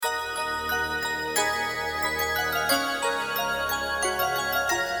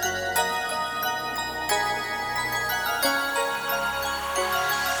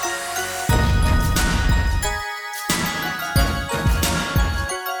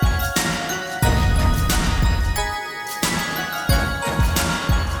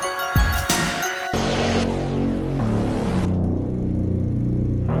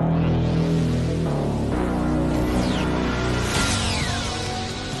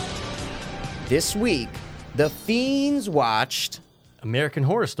this week, the Fiends watched... American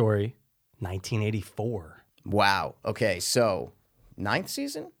Horror Story, 1984. Wow. Okay, so ninth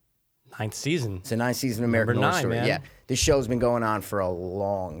season? Ninth season. It's a ninth season of American Number Horror 9, Story. man. Yeah, this show's been going on for a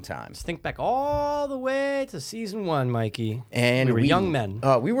long time. Let's think back all the way to season 1, Mikey. And we were young men.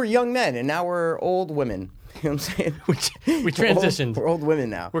 We were young men, and now we're old women. You know what I'm saying? We transitioned. We're old women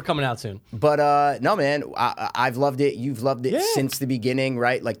now. We're coming out soon. But no, man, I've loved it. You've loved it Yeah. since the beginning,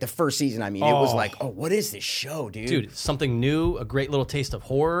 right? Like the first season. I mean, it was like, oh, what is this show, dude? Dude, something new, a great little taste of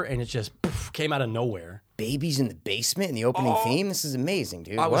horror, and it just came out of nowhere. Babies in the basement in the opening theme. This is amazing,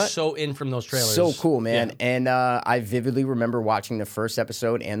 dude. I What? was so in from those trailers. So cool, man. Yeah. And I vividly remember watching the first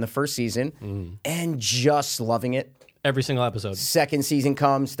episode and the first season and just loving it. Every single episode. Second season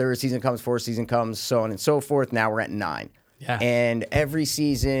comes, third season comes, fourth season comes, so on and so forth. Now we're at 9. Yeah. And every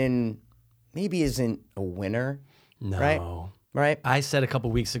season maybe isn't a winner. No. Right? I said a couple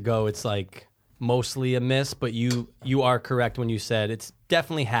weeks ago it's like mostly a miss, but you are correct when you said it's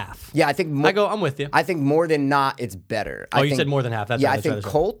definitely half. Yeah, I think I'm with you. I think more than not, it's better. Oh, you said more than half. That's yeah, right, I that's think right, that's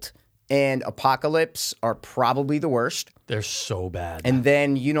right. Cult and Apocalypse are probably the worst. They're so bad. And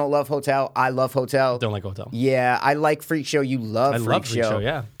then you don't love Hotel. I love Hotel. Don't like Hotel. Yeah, I like Freak Show. You love Freak love Freak Show,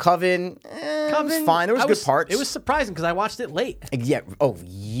 yeah. Coven, it was fine. There was good parts. It was surprising because I watched it late. Yeah. Oh,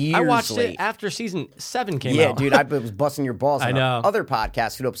 years I watched late. it after season 7 came out. Yeah, dude, I was busting your balls on I know. other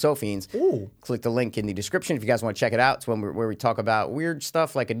podcasts, Food Up Sophians. Ooh. Click the link in the description if you guys want to check it out. It's where we talk about weird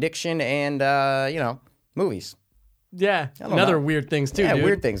stuff like addiction and, movies. Yeah, don't and other know. weird things too. Yeah, dude.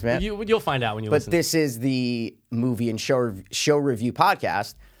 weird things, man. You'll find out when you But listen. this is the movie and show review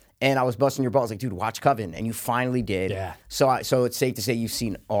podcast, and I was busting your balls like, dude, watch Coven, and you finally did. Yeah. So it's safe to say you've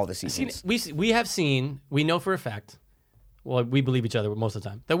seen all the seasons. We know for a fact, well, we believe each other most of the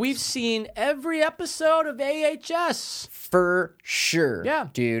time, that we've seen every episode of AHS. For sure. Yeah.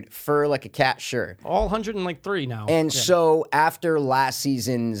 Dude, fur like a cat, sure. All 103 now. And so after last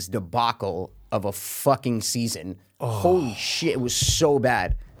season's debacle of a fucking season, holy shit, it was so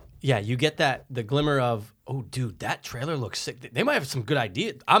bad. Yeah, you get the glimmer of, oh, dude, that trailer looks sick. They might have some good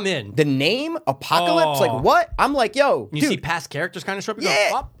ideas. I'm in. The name, Apocalypse, Oh. like what? I'm like, yo, You dude, see past characters kind of show up.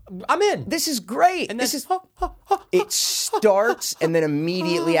 Yeah. Go, oh, I'm in. this is great. And This then, is it starts, and then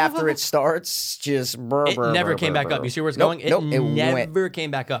immediately after it starts, just it never came back up. You see where it's Nope, going? It nope, it never went.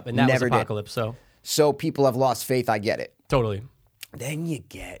 came back up. And that Never was did. Apocalypse. So So people have lost faith. I get it. totally. Then you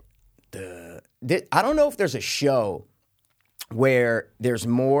get I don't know if there's a show where there's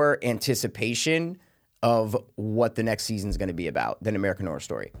more anticipation of what the next season's going to be about than American Horror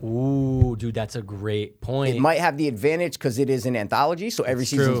Story. Ooh, dude, that's a great point. It might have the advantage because it is an anthology, so every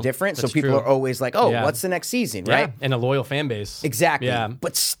season's true. different. So That's people true. are always like, oh, Yeah. what's the next season, yeah, right? and a loyal fan base. Exactly. Yeah.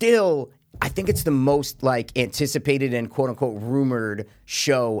 But still, I think it's the most like anticipated and quote unquote rumored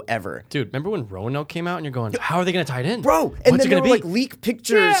show ever. Dude, remember when Roanoke came out and you're going, how are they going to tie it in? Bro, and What's then it there going were to like be? leaked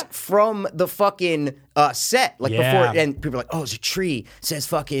pictures Yeah. from the fucking set, like Yeah. before, and people are like, "Oh, it's a tree." It says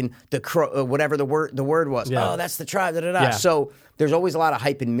fucking the crow, whatever the word was. Yeah. Oh, that's the tribe. Da, da, da. Yeah. So there's always a lot of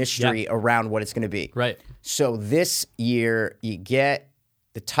hype and mystery around what it's going to be. Right. So this year you get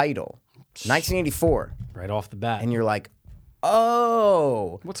the title, 1984, Right off the bat. and you're like,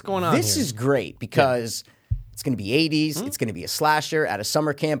 "Oh, What's going on This here? is great because it's going to be 80s. It's going to be a slasher at a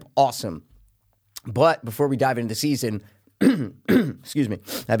summer camp. Awesome." But before we dive into the season, excuse me,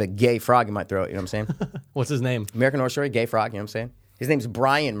 I have a gay frog in my throat. You know what I'm saying? What's his name? American Horror Story, gay frog. You know what I'm saying? His name's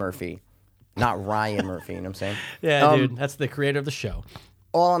Brian Murphy, not Ryan Murphy. You know what I'm saying? Yeah, dude, that's the creator of the show.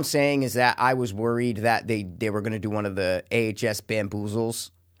 All I'm saying is that I was worried that they were going to do one of the AHS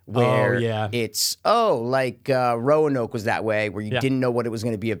bamboozles where yeah. it's, like Roanoke was that way where you didn't know what it was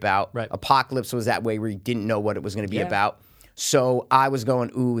going to be about. Right. Apocalypse was that way where you didn't know what it was going to be Yeah. about. So I was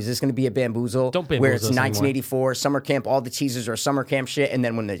going, ooh, is this going to be a bamboozle? Don't bamboozle where it's us anymore. 1984 summer camp, all the teasers are summer camp shit, and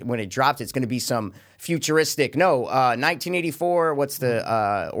then when it drops, it's going to be some futuristic. No, 1984. What's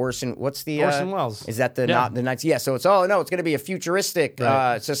the Orson? What's the Orson Welles. Is that the Yeah. not the 19? Yeah. So it's it's going to be a futuristic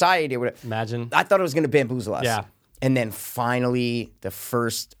Right. society or whatever. Imagine. I thought it was going to bamboozle us. Yeah. And then finally, the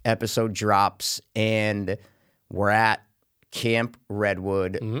first episode drops, and we're at Camp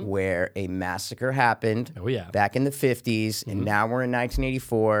Redwood, where a massacre happened Oh, yeah. back in the 50s, and now we're in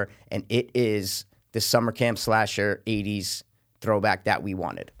 1984, and it is the summer camp slasher 80s throwback that we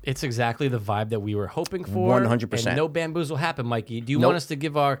wanted. It's exactly the vibe that we were hoping for. 100%. And no bamboozle happened, Mikey. Do you Nope. want us to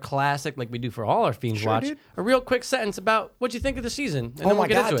give our classic, like we do for all our Fiends Watch, dude. a real quick sentence about what you think of the season? And Oh then we'll my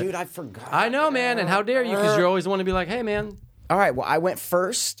get God, into dude, it. I forgot. I know, man, and how dare you, because you're always want to be like, hey, man. All right, well, I went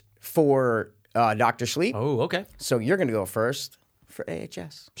first for Dr. Sleep, Oh, okay. so you're going to go first for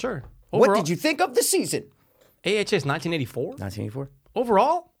AHS. Sure. What did you think of the season? AHS 1984? 1984.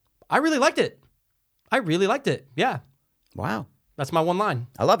 Overall, I really liked it. Yeah. Wow. That's my one line.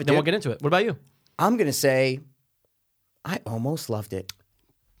 I love it, Then dude. we'll get into it. What about you? I'm going to say I almost loved it.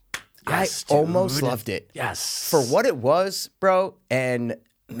 Yes, I almost dude. loved it. Yes. For what it was, bro, and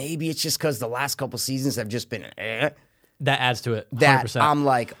maybe it's just because the last couple seasons have just been That adds to it. 100%. that I'm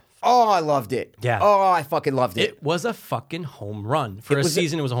like, oh, I loved it. Yeah. Oh, I fucking loved it. It was a fucking home run. For a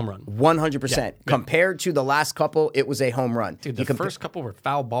season, it was a home run. 100%. Compared to the last couple, it was a home run. Dude, the first couple were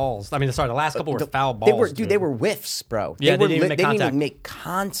foul balls. I mean, sorry, the last couple were foul balls. They were whiffs, bro. Yeah, they didn't even make they didn't contact. even make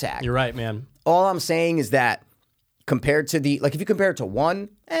contact. You're right, man. All I'm saying is that compared to if you compare it to one,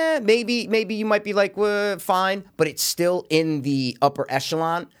 maybe you might be like, fine, but it's still in the upper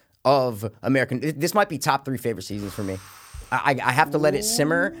echelon of American. This might be top 3 favorite seasons for me. I have to let it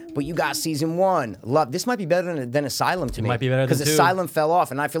simmer, but you got season 1. Love. This might be better than Asylum to me. might be better than because 2. Asylum fell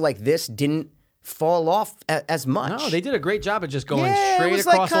off, and I feel like this didn't fall off as much. No, they did a great job of just going it straight was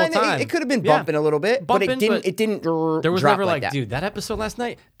across like the whole time. It could have been bumping a little bit, but Bumping, it didn't. There was drop never like, that. dude, that episode last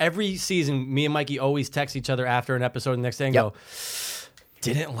night. Every season, me and Mikey always text each other after an episode the next day and go,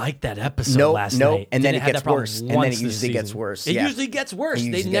 didn't like that episode last night. And then Didn't it have gets that problem worse. And then once it this usually gets season. worse. It Yeah. usually gets worse. It They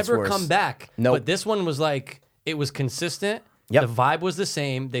usually gets never worse. come back. Nope. But this one was like, it was consistent. Yep. The vibe was the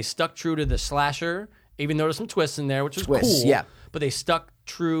same. They stuck true to the slasher, even though there's some twists in there, which was Twists, cool. yeah. But they stuck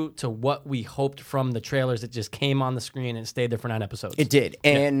true to what we hoped from the trailers that just came on the screen and stayed there for 9 episodes. It did.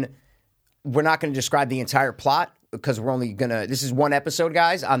 And we're not going to describe the entire plot because we're only going to, this is one episode,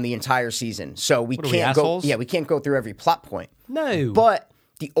 guys, on the entire season. So we are we, can't go, assholes? we can't go through every plot point. No. But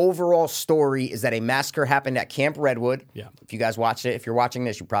the overall story is that a massacre happened at Camp Redwood. Yeah. If you guys watched it, if you're watching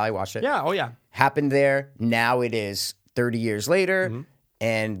this, you probably watched it. Yeah, oh yeah. Happened there. Now it is 30 years later. Mm-hmm.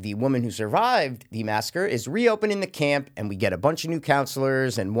 And the woman who survived the massacre is reopening the camp, and we get a bunch of new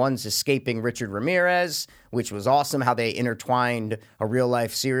counselors, and one's escaping Richard Ramirez, which was awesome how they intertwined a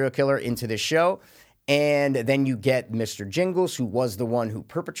real-life serial killer into this show. And then you get Mr. Jingles, who was the one who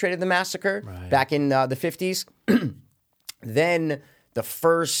perpetrated the massacre back in the 50s. Then the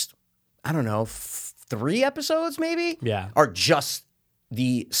first, I don't know, 3 episodes maybe? Yeah. Are just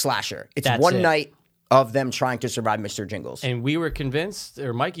the slasher. It's That's one it. night of them trying to survive Mr. Jingles. And we were convinced,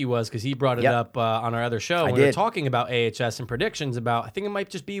 or Mikey was, because he brought it Yep. up on our other show. We were did. talking about AHS and predictions about, I think it might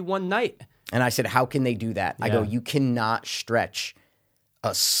just be one night. And I said, how can they do that? I go, Yeah. you cannot stretch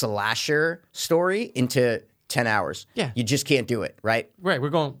a slasher story into 10 hours. Yeah. You just can't do it, right? Right. We're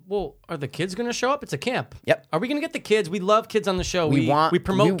going, well, are the kids going to show up? It's a camp. Yep. Are we going to get the kids? We love kids on the show. We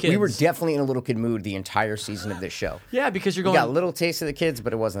promote kids. We were definitely in a little kid mood the entire season of this show. Yeah, because you're We going, got a little taste of the kids,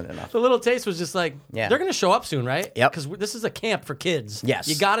 but it wasn't enough. the little taste was just like, Yeah. they're going to show up soon, right? Yep. Because this is a camp for kids. Yes.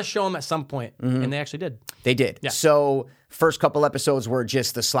 You got to show them at some point. And they actually did. They did. Yeah. So first couple episodes were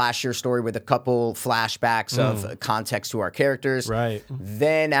just the slasher story with a couple flashbacks of context to our characters. Right.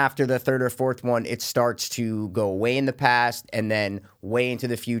 Then after the 3rd or 4th one, it starts to go way in the past and then way into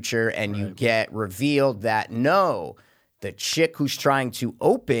the future, and you get revealed that no, the chick who's trying to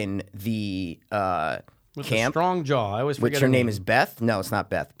open the With camp, a strong jaw. I always forget which her name is Beth. No, it's not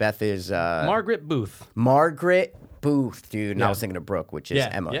Beth. Beth is Margaret Booth. Margaret Booth, dude. And Yeah. I was thinking of Brooke, which is Yeah,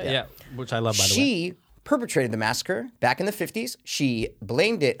 Emma. yeah. Which I love, by the way. She perpetrated the massacre back in the 50s. She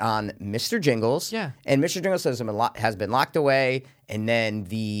blamed it on Mr. Jingles. Yeah. And Mr. Jingles has been locked away. And then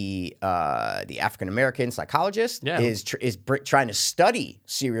the African-American psychologist is trying to study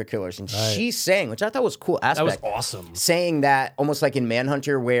serial killers. And she's saying, which I thought was a cool aspect. That was awesome. Saying that almost like in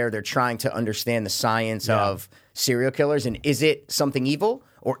Manhunter where they're trying to understand the science of serial killers. And is it something evil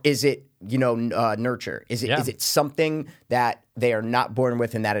or is it, nurture? Is it something that they are not born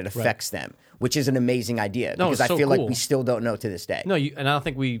with and that it affects them? Which is an amazing idea because it's I so feel like cool. we still don't know to this day. No, and I don't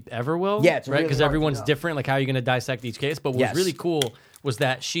think we ever will. Yeah, it's right really because hard to everyone's know. different. Like how are you going to dissect each case? But what was really cool was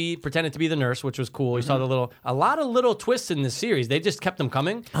that she pretended to be the nurse, which was cool. You saw a lot of little twists in this series. They just kept them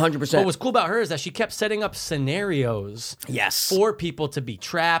coming. 100%. What was cool about her is that she kept setting up scenarios. Yes. For people to be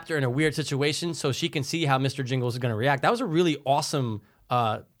trapped or in a weird situation, so she can see how Mr. Jingles is going to react. That was a really awesome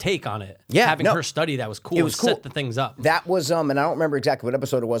take on it. Yeah, having her study that was cool. It was cool. Set the things up. That was and I don't remember exactly what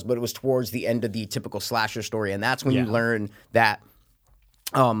episode it was, but it was towards the end of the typical slasher story, and that's when you learn that.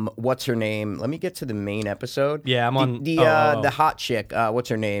 What's her name? Let me get to the main episode. Yeah, I'm on the hot chick. What's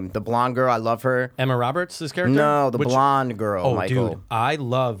her name? The blonde girl. I love her. Emma Roberts, this character. No, the blonde girl. Oh, Michael. dude, I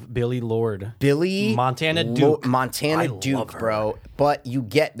love Billy Lord. Billy Montana Duke. Montana I Duke, love her. bro. But you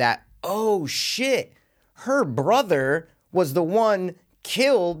get that. Oh shit! Her brother was the one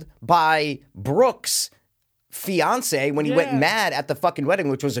killed by Brooks fiance when he went mad at the fucking wedding,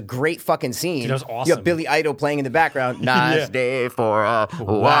 which was a great fucking scene. Dude, that was awesome. You have Billy Idol playing in the background. Nice day for a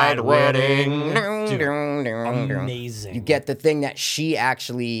white wedding. Dude, amazing. You get the thing that she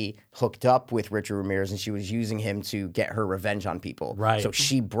actually hooked up with Richard Ramirez, and she was using him to get her revenge on people. Right. So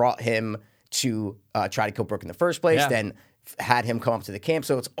she brought him to try to kill Brooke in the first place, then had him come up to the camp.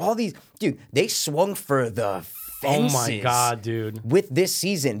 So it's all these, dude, they swung for the fences. Oh my God, dude. With this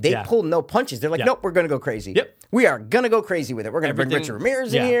season, they pulled no punches. They're like, nope, we're going to go crazy. Yep. We are going to go crazy with it. We're going to bring Richard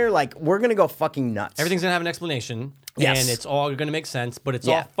Ramirez in here. Like, we're going to go fucking nuts. Everything's going to have an explanation. Yes. And it's all going to make sense, but it's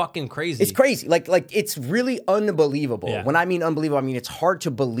all fucking crazy. It's crazy. Like it's really unbelievable. Yeah. When I mean unbelievable, I mean it's hard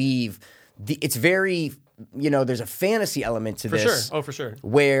to believe. It's very, there's a fantasy element to this. For sure. Oh, for sure.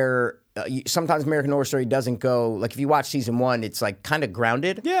 Where sometimes American Horror Story doesn't go, like if you watch season 1, it's like kind of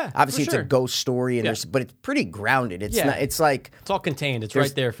grounded. Yeah, obviously for it's sure. a ghost story, and but it's pretty grounded. It's not. It's like it's all contained. It's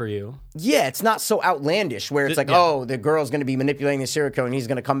right there for you. Yeah, it's not so outlandish where it's like, oh, the girl's going to be manipulating the serial killer and he's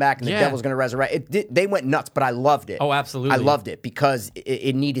going to come back and the devil's going to resurrect. They went nuts, but I loved it. Oh, absolutely. I loved it because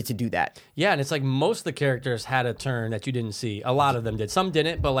it needed to do that. Yeah, and it's like most of the characters had a turn that you didn't see. A lot of them did. Some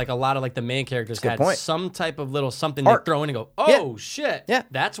didn't, but like a lot of like the main characters had some type of little something they throw in and go, oh, shit. Yeah.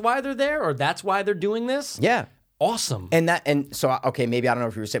 That's why they're there, or that's why they're doing this? Yeah. Awesome. And so, okay, maybe I don't know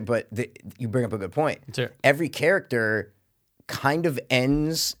if you were saying, but you bring up a good point. Sure. Every character kind of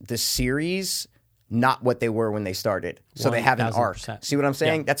ends the series not what they were when they started. So they have an arc. See what I'm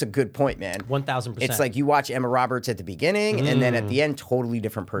saying? Yeah. That's a good point, man. 1,000%. It's like you watch Emma Roberts at the beginning, and then at the end, totally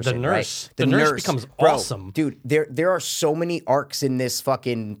different person. The nurse. Right? The nurse becomes awesome. Dude, there are so many arcs in this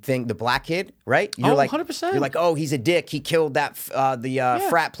fucking thing. The black kid, right? You're 100%. You're like, oh, he's a dick. He killed that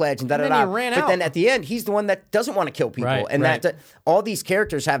frat pledge and da da da. But then at the end, he's the one that doesn't want to kill people. Right, and right. that all these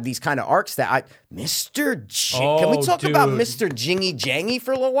characters have these kind of arcs that can we talk about Mr. Jingy Jangy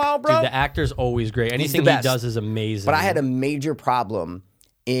for a little while, bro? Dude, the actor's always great. Anything he does is amazing. But I had a major problem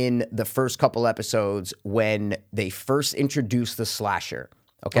in the first couple episodes when they first introduced the slasher.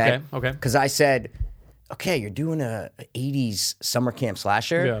 Okay. Because I said, okay, you're doing a 80s summer camp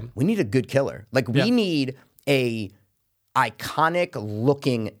slasher. Yeah. We need a good killer. Like we need a iconic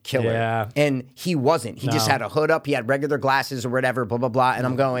looking killer. Yeah. And he wasn't. He just had a hood up. He had regular glasses or whatever, blah, blah, blah. And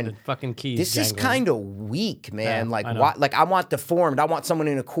I'm going, the fucking keys this is kind of weak, man. Yeah, like, I like I want deformed. I want someone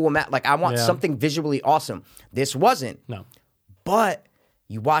in a cool mat. Like I want something visually awesome. This wasn't. No. But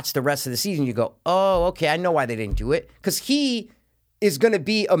you watch the rest of the season, you go, oh, okay, I know why they didn't do it. Because he is going to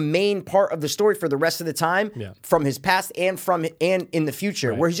be a main part of the story for the rest of the time from his past and in the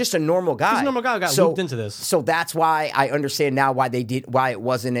future, where he's just a normal guy. He's a normal guy who got looped into this. So that's why I understand now why it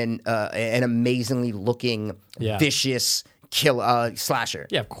wasn't an amazingly looking, vicious slasher.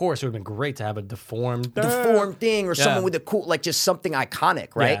 Yeah, of course. It would have been great to have a deformed thing or someone with a cool, like just something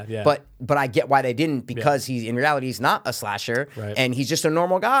iconic, right? Yeah. But I get why they didn't, because he's in reality he's not a slasher, and he's just a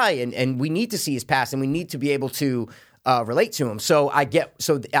normal guy, and we need to see his past, and we need to be able to relate to him. So I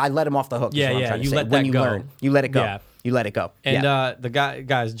let him off the hook. Yeah, is what I'm trying to say. Let when that you go. learn, you let it go. Yeah. You let it go. And the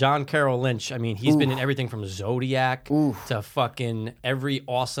guys, John Carroll Lynch, I mean, he's been in everything from Zodiac to fucking every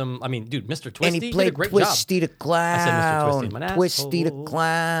awesome. I mean, dude, Mr. Twisty, and he played did a great Twisty job. the Clown. I said Mr. Twisty, my Twisty the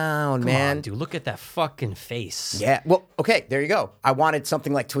Clown, Come man. on, dude, look at that fucking face. Yeah. Well, okay, there you go. I wanted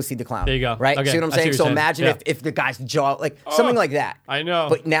something like Twisty the Clown. There you go. Right? Okay, See what I'm I see saying? what So you're saying. imagine if the guy's jaw, like something like that. I know.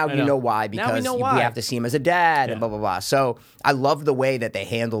 But now I you know. know why, Now we because know we why. have to see him as a dad and blah, blah, blah. So I love the way that they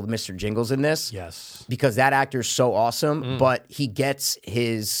handled Mr. Jingles in this. Yes. Because that actor's so awesome, but he gets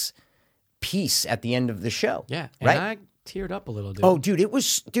his piece at the end of the show. Yeah. And right? I teared up a little, dude. Oh,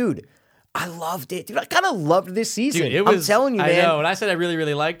 dude, I loved it. Dude, I kind of loved this season. Dude, it was, I'm telling you, man. I know. And I said I really,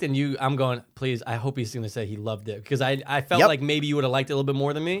 really liked, and I'm going, please, I hope he's going to say he loved it. Because I felt like maybe you would have liked it a little bit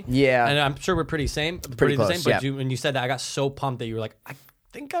more than me. Yeah. And I'm sure we're pretty Pretty close, the same. But yeah. when you said that, I got so pumped that you were like, I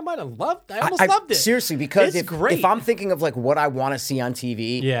think I might have loved it. I almost loved it. Seriously, because it's great. if I'm thinking of like what I want to see on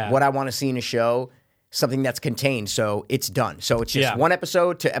TV, what I want to see in a show, something that's contained, so it's done. So it's just one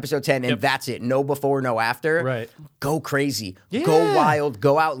episode to episode 10, and that's it. No before, no after. Right. Go crazy. Go wild.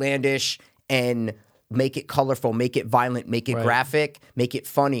 Go outlandish, and make it colorful, make it violent, make it graphic, make it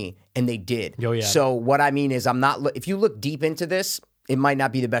funny, and they did. Oh, yeah. So what I mean is, if you look deep into this, it might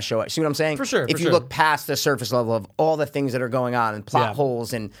not be the best show. See what I'm saying? For sure. If you look past the surface level of all the things that are going on and plot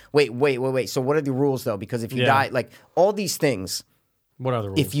holes and wait. So what are the rules though? Because if you die, like all these things. What are the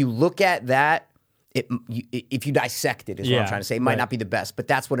rules? If you look at that if you dissect it, is what I'm trying to say. It might not be the best, but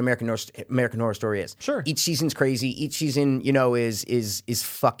that's what American Horror Story is. Sure. Each season's crazy. Each season, is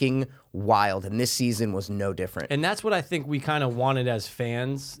fucking wild, and this season was no different. And that's what I think we kind of wanted as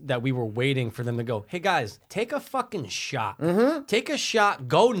fans, that we were waiting for them to go, hey guys, take a fucking shot. Take a shot,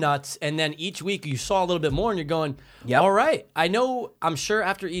 go nuts, and then each week you saw a little bit more and you're going, all right. I'm sure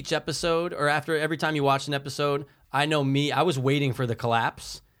after each episode, or after every time you watch an episode, I was waiting for the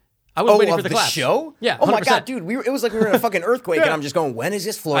collapse. I was waiting for the collapse. Show? Yeah. 100%. Oh my God, dude! It was like we were in a fucking earthquake, and I'm just going, when is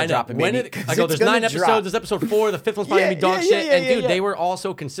this floor dropping? There's 9 episodes. This episode 4. The 5th one's probably gonna be dog shit. And dude, they were all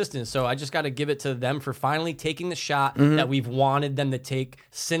so consistent. So I just got to give it to them for finally taking the shot that we've wanted them to take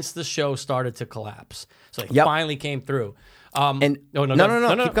since the show started to collapse. So they finally came through. No. Keep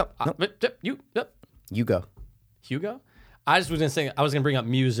going. You go. Hugo. I was gonna bring up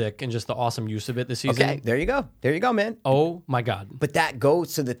music and just the awesome use of it this season. Okay, there you go, man. Oh my God! But that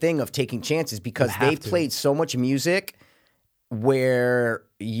goes to the thing of taking chances, because they played so much music where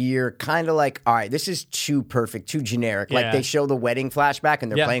you're kind of like, all right, this is too perfect, too generic. Like they show the wedding flashback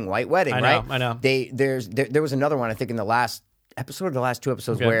and they're playing White Wedding, right? I know. There was another one, I think, in the last episode or the last 2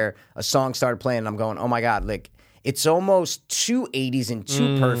 episodes where a song started playing and I'm going, oh my God, like, it's almost too 80s and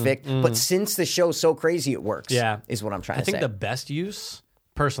too perfect, but since the show's so crazy, it works. Yeah, is what I'm trying to say. I think the best use,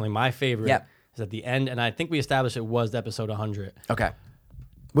 personally, my favorite, is at the end, and I think we established it was episode 100. Okay,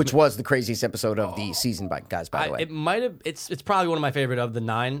 which was the craziest episode of the season, by the way. It might have. It's probably one of my favorite of the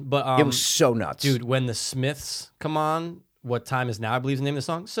 9, but it was so nuts, dude. When the Smiths come on. What Time Is Now, I believe is the name of the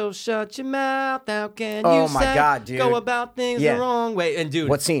song. So shut your mouth, how can you God, dude. go about things the wrong way? And dude,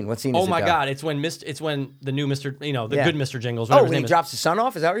 what scene? Oh my God, it's when the new Mr. Good Mr. Jingles. When he drops his son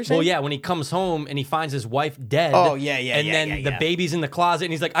off, is that what you're saying? Well, yeah, when he comes home and he finds his wife dead. Oh yeah. And then the baby's in the closet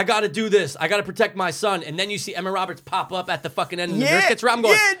and he's like, I got to do this. I got to protect my son. And then you see Emma Roberts pop up at the fucking end and the verse gets around. I'm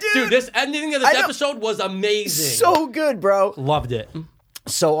going, dude, this ending of this episode was amazing. So good, bro. Loved it.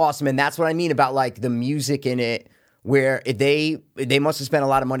 So awesome, and that's what I mean about like the music in it. Where they must have spent a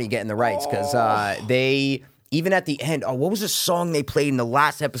lot of money getting the rights, because they, even at the end, what was the song they played in the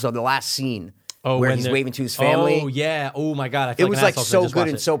last episode, the last scene, where he's waving to his family? Oh yeah, oh my God, I it feel was like so good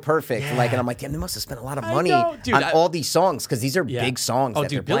and so perfect. Like, and I'm like, damn, they must have spent a lot of money on all these songs, because these are big songs. Oh, that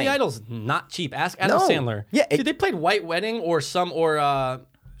dude, they're Billy playing. Idol's not cheap. Ask Adam Sandler. Yeah, dude, they played White Wedding or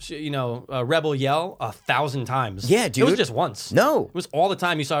Rebel Yell 1,000 times. Yeah, dude. It was just once. No. It was all the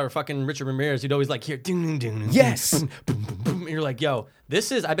time you saw fucking Richard Ramirez. He'd always like, here, ding, ding, ding. Yes. Boom, boom, boom, boom. And you're like, yo,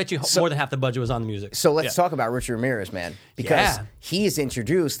 this is, I bet you more than half the budget was on the music. So let's talk about Richard Ramirez, man. Because he is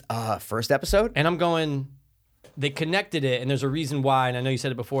introduced first episode. And I'm going, they connected it, and there's a reason why, and I know you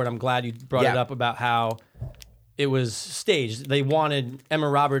said it before, and I'm glad you brought it up about how it was staged. They wanted Emma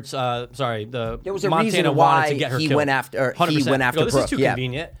Roberts. There was a Montana reason why wanted to get her he killed. went after. 100%. He went after this Brooke. is too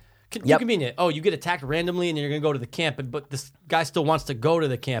convenient. Too convenient. Oh, you get attacked randomly, and you're going to go to the camp, but this guy still wants to go to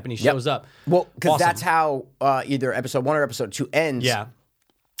the camp, and he shows up. Well, because that's how either episode 1 or episode 2 ends. Yeah.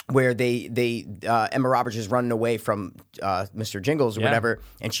 Where they Emma Roberts is running away from Mr. Jingles or whatever,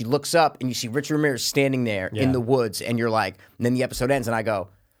 and she looks up, and you see Richard Ramirez standing there in the woods, and you're like, and then the episode ends, and I go,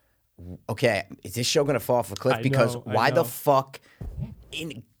 okay, is this show going to fall off a cliff? Because why the fuck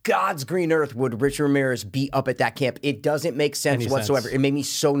in God's green earth would Richard Ramirez be up at that camp? It doesn't make sense whatsoever. It made me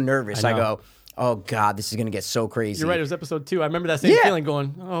so nervous. I go, oh God, this is going to get so crazy. You're right. It was episode 2. I remember that same feeling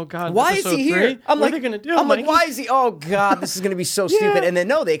going, oh God, why is he here? I'm like, what are they going to do? I'm like, why is he? Oh God, this is going to be so stupid. And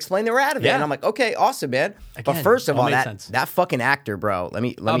then they explain they were out of it. And I'm like, okay, awesome, man. Again, but first of all, that fucking actor, bro, let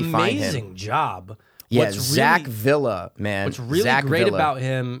me find him. Amazing job. Yeah, Zach Villa, man. What's really great about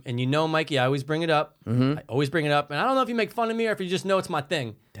him, and Mikey, I always bring it up. I always bring it up, and I don't know if you make fun of me or if you just know it's my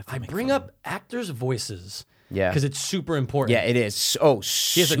thing. I bring up actors' voices. Yeah. Because it's super important. Yeah, it is. Oh,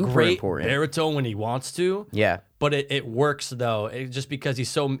 super important. He has a great baritone when he wants to. Yeah. But it works, though, just because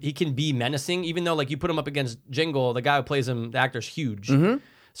he can be menacing, even though, like, you put him up against Jingle, the guy who plays him, the actor's huge. Mm-hmm.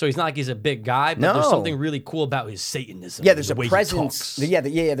 So he's not like he's a big guy, but there's something really cool about his Satanism. Yeah, there's a presence. Yeah,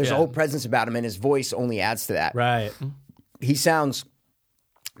 there's a whole presence about him, and his voice only adds to that. Right. He sounds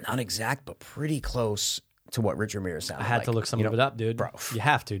not exact, but pretty close to what Richard Ramirez sounds like. I had to look some of it up, dude. Bro. You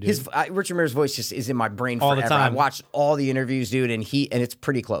have to, dude. Richard Ramirez's voice just is in my brain all forever. The time. I watched all the interviews, dude, and it's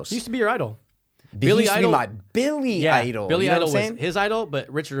pretty close. He used to be your idol. Billy Idol, my Idol. Billy Idol was his idol, but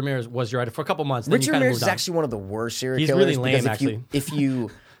Richard Ramirez was your idol for a couple months. Richard Ramirez is actually one of the worst serial killers. He's really lame, actually. If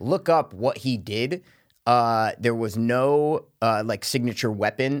you look up what he did, there was no like signature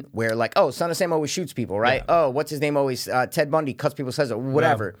weapon where like, oh, Son of Sam always shoots people, right? Yeah. Oh, what's his name always? Ted Bundy cuts people's heads, or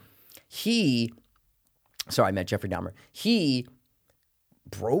whatever. Yeah. I meant Jeffrey Dahmer. He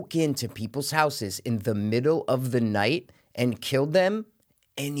broke into people's houses in the middle of the night and killed them.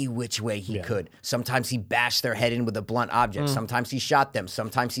 any which way he could. Sometimes he bashed their head in with a blunt object. Sometimes he shot them.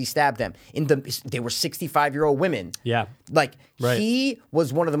 Sometimes he stabbed them. They were 65-year-old women. Yeah. Like, he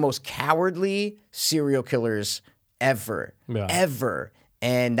was one of the most cowardly serial killers ever. Yeah. Ever.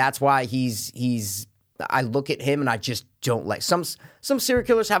 And that's why I look at him and I just don't like some serial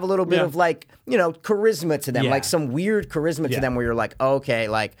killers have a little bit of like, charisma to them, like some weird charisma to them where you're like, okay,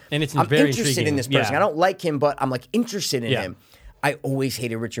 like and it's I'm very interested intriguing. in this person. Yeah. I don't like him, but I'm like interested in him. I always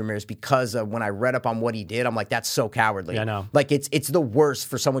hated Richard Ramirez because of when I read up on what he did, I'm like, that's so cowardly. Yeah, I know. Like it's the worst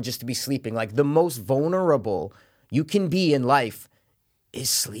for someone just to be sleeping. Like the most vulnerable you can be in life is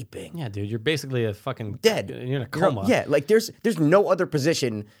sleeping. Yeah, dude, you're basically a fucking Dead. You're in a coma. Yeah, like there's no other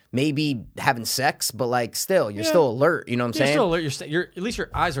position. Maybe having sex, but like still, you're still alert. You know what I'm You're saying? still alert. You're at least your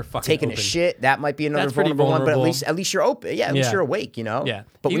eyes are fucking Taking open. a shit, that might be another That's pretty vulnerable one, but vulnerable. at least you're open. Yeah, at least Yeah. you're awake. Yeah.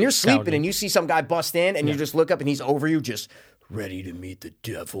 But when Even you're sleeping cowardly. and you see some guy bust in and you just look up and he's over you, just ready to meet the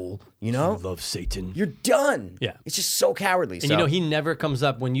devil. Love Satan. You're done. Yeah. It's just so cowardly. And he never comes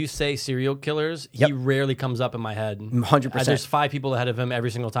up when you say serial killers. He rarely comes up in my head. 100%. There's 5 people ahead of him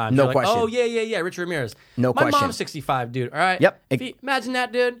every single time. No You're like, question. oh yeah, Richard Ramirez. No my question. mom's 65, dude. All right. Yep. Imagine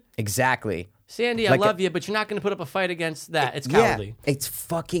that, dude. Exactly. Sandy, I Like love you, but you're not going to put up a fight against that. It's cowardly. Yeah, it's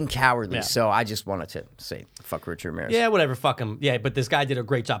fucking cowardly. Yeah. So I just wanted to say, fuck Richard Ramirez. Yeah, whatever. Fuck him. Yeah, but this guy did a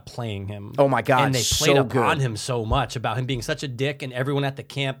great job playing him. Oh my God, And they so played up good. on him so much about him being such a dick and everyone at the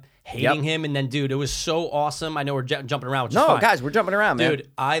camp hating him. And then, dude, it was so awesome. I know we're jumping around, which is No, fine. guys, we're jumping around, man. Dude,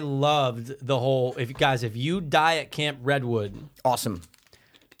 I loved the whole. If you die at Camp Redwood, Awesome.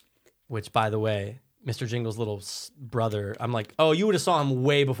 which by the way, Mr. Jingle's little brother, I'm like, oh, you would have saw him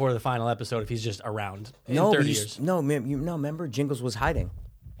way before the final episode if he's just around in 30 years. No, man, remember Jingles was hiding.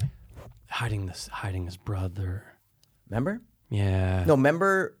 Hiding his brother. Remember? Yeah. No,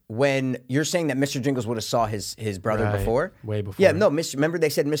 remember when you're saying that Mr. Jingles would have saw his brother Right. before? Way before. Yeah, no, remember they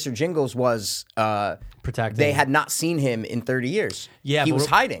said Mr. Jingles was Protecting. they had not seen him in 30 years. Yeah, he but was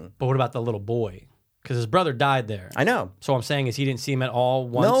what- hiding. But what about the little boy? Because his brother died there. I know. So what I'm saying is he didn't see him at all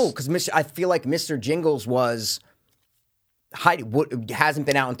once. No, because I feel like Mr. Jingles was hiding. Hasn't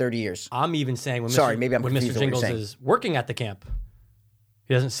been out in 30 years. I'm even saying when Sorry, Mr. maybe I'm when confused Mr. with what you're Jingles saying. is working at the camp,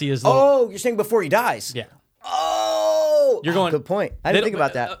 he doesn't see his little. Oh, you're saying before he dies? Yeah. Oh, You're going. Good point. I didn't think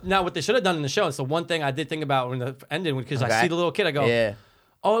about that. Now, what they should have done in the show, it's the one thing I did think about when the ended, because I Okay. see the little kid, I go, Yeah.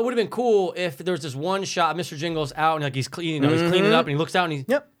 oh, it would have been cool if there was this one shot, Mr. Jingles out and like he's clean, he's cleaning up and he looks out and he's.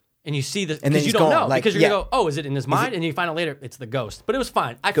 Yep. And you see the, then because you he's don't gone, know, like, because you're yeah. gonna go, oh, is it in his mind? And you find out later it's the ghost. But it was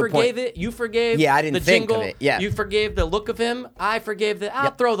fine. I Good forgave point. it. You forgave. Yeah, I didn't the think of jingle. it. Yeah. You forgave the look of him. I forgave the.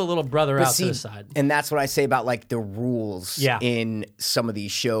 I'll throw the little brother out to the side. And that's what I say about like the rules Yeah. in some of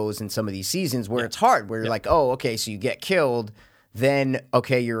these shows and some of these seasons where it's hard, where you're like, oh, okay, so you get killed. Then,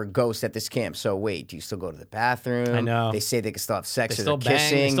 okay, you're a ghost at this camp. So wait, do you still go to the bathroom? I know. They say they can still have sex They or still they're bang,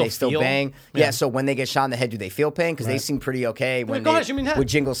 kissing. they still feel. bang. Yeah. Yeah, so when they get shot in the head, do they feel pain? Because they seem pretty okay when go they, ahead, shoot me in the head. with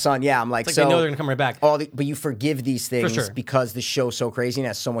Jingle's son. Yeah, I'm like, It's so like they know they're gonna come right back. but you forgive these things sure. because the show's so crazy and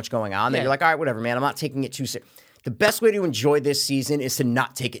has so much going on that Yeah. you're like, all right, whatever, man. I'm not taking it too seriously. The best way to enjoy this season is to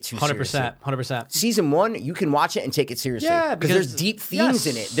not take it too seriously. 100%. Season 1, you can watch it and take it seriously. Yeah, because there's because- deep themes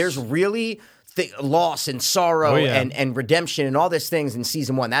in it. yes. There's really loss and sorrow Oh, yeah. and redemption and all these things in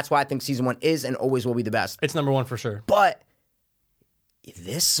season 1. That's why I think season 1 is and always will be the best. It's number 1 for sure. But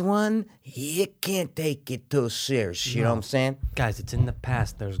this one, you can't take it too serious. You know what I'm saying? Guys, it's in the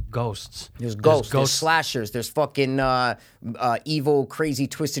past. There's ghosts. There's ghosts, there's slashers, there's fucking evil, crazy,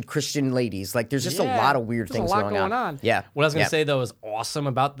 twisted Christian ladies. Like, there's just a lot of weird There's things a lot going on. Yeah. What I was going Yeah. to say, though, is awesome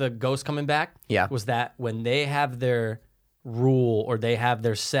about the ghosts coming back was that when they have their rule or they have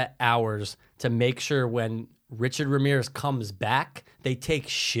their set hours to make sure when Richard Ramirez comes back, they take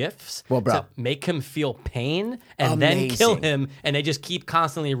shifts to make him feel pain and then kill him, and they just keep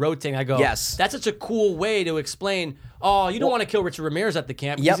constantly rotating. I go, Yes. that's such a cool way to explain, oh, you don't want to kill Richard Ramirez at the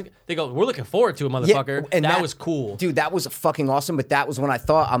camp. Yep. They go, we're looking forward to it, motherfucker. and that was cool. Dude, that was fucking awesome, but that was when I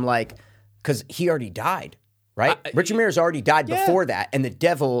thought, I'm like, because he already died, right? Richard Ramirez already died before that, and the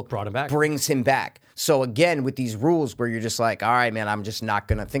devil Brought him back. brings him back. So again, with these rules where you're just like, all right, man, I'm just not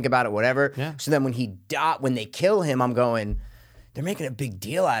going to think about it, whatever. Yeah. So then when they kill him, I'm going, they're making a big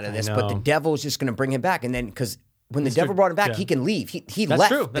deal out of this, but the know. devil's just going to bring him back. And then, because when the devil brought him back, he can leave. He That's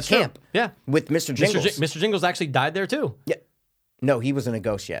left true. That's the true. camp Yeah. with Mr. Jingles. Mr. Jingles actually died there too. Yeah. No, he wasn't a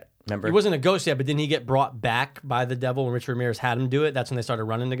ghost yet. Remember? He wasn't a ghost yet, but didn't he get brought back by the devil when Richard Ramirez had him do it? That's when they started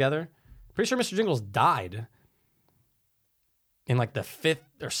running together. Pretty sure Mr. Jingles died in like the 5th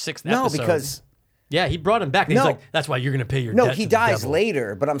or 6th No, episode. because... Yeah, he brought him back. And No. He's like, that's why you're going to pay your No, debt he to the dies devil.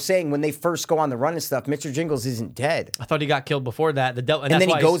 later, but I'm saying when they first go on the run and stuff, Mr. Jingles isn't dead. I thought he got killed before that. The devil, And then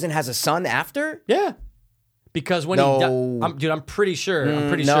he goes and has a son after? Yeah. Because when No. I'm pretty sure. I'm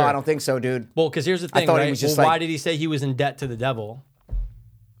pretty No, sure. I don't think so, dude. Well, because here's the thing, thought he right? was just why like- did he say he was in debt to the devil?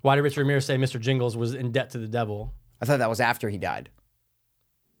 Why did Richard Ramirez say Mr. Jingles was in debt to the devil? I thought that was after he died,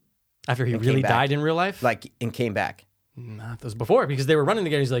 After he And really came back. died in real life? and came back. Nah, that was before, because they were running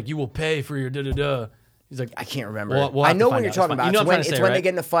together. He's like, you will pay for your da-da-da. He's like, I can't remember. We'll I have to know find what you're out. talking It's about. fine. You know It's what I'm when, trying to it's say, when they right?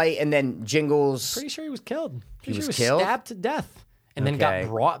 get in a fight and then Jingles. pretty sure he was killed. Pretty was sure killed? stabbed to death. And then Okay. got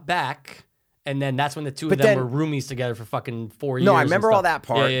brought back. And then that's when the two But of them then- were roomies together for fucking 4 years. No, I and remember stuff. all that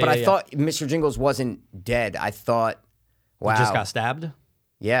part, Yeah, but I yeah. thought Mr. Jingles wasn't dead. I thought, wow, He just got stabbed.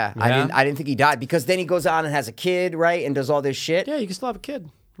 yeah. Yeah? I didn't think he died because then he goes on and has a kid, right, and does all this shit. Yeah, you can still have a kid.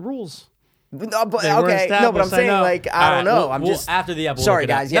 Rules. No, but, They weren't okay, no, but I'm established, I saying know. like I All don't right, know. we'll- I'm just after the episode, Sorry,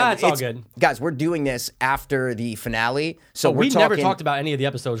 we'll look it guys. up. Yeah, Nah, it's all good. Guys, we're doing this after the finale, so But we're we talking. never talked about any of the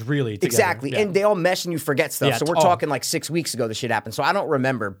episodes really together. Exactly, Yeah. and they all mesh and you forget stuff. Yeah, so we're oh. talking like 6 weeks ago. The shit happened, so I don't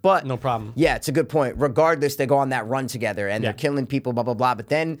remember. But No problem. Yeah, it's a good point. Regardless, they go on that run together and Yeah. they're killing people. Blah blah blah. But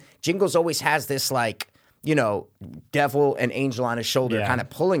then Jingles always has this like. Devil and angel on his shoulder, Yeah. kind of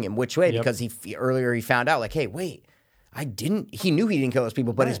pulling him which way Yep. because earlier he found out like, hey, wait, he knew he didn't kill those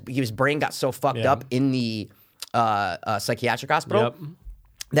people, but his brain got so fucked Yeah. up in the psychiatric hospital Yep.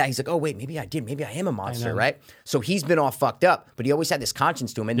 that he's like, oh, wait, maybe I did. Maybe I am a monster, know. right? So he's been all fucked up, but he always had this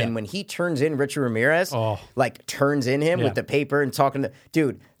conscience to him. And then Yeah. when he turns in Richard Ramirez, Oh. like turns in him Yeah. with the paper and talking to,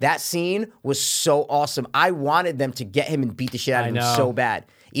 dude, that scene was so awesome. I wanted them to get him and beat the shit out of I him know. so bad.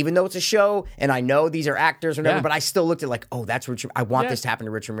 Even though it's a show and I know these are actors or whatever, Yeah. but I still looked at like, oh, that's Richard. I want Yeah. this to happen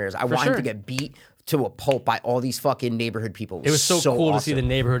to Richard Ramirez. I want him sure. to get beat to a pulp by all these fucking neighborhood people. It was so cool awesome. to see the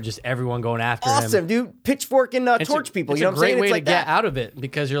neighborhood, just everyone going after him. Awesome, dude. Pitchfork and It's torch people. It's You know a what I'm great saying? way It's to like get that. out of it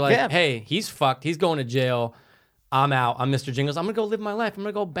because you're like, Yeah. hey, he's fucked. He's going to jail. I'm out. I'm Mr. Jingles. I'm gonna go live my life. I'm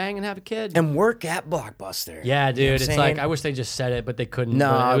gonna go bang and have a kid. And work at Blockbuster. Yeah, dude. You know what It's I'm like saying? I wish they just said it, but they couldn't.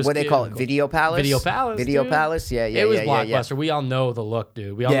 No, But it was- what do they call it? was cool. Video Palace? Video Palace. Video dude. Palace? Yeah, It was yeah. Blockbuster. We all know the look,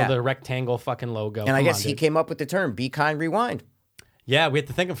 dude. We all Yeah. know the rectangle fucking logo. And I Come guess on, he dude. came up with the term "Be Kind, Rewind." Yeah, we had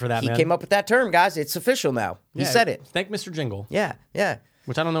to think of for that, He man. came up with that term, guys. It's official now. He Yeah, said it. Thank Mr. Jingle, Yeah, yeah.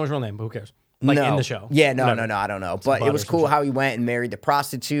 which I don't know his real name, but who cares? Like no. in the show. Yeah, no, Whatever. no, I don't know. But butter it was or some cool shit. how he went and married the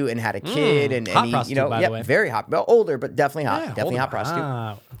prostitute and had a kid and hot he, prostitute, by the way. very hot. Well, older, but definitely hot. Yeah, Definitely hold hot on. prostitute.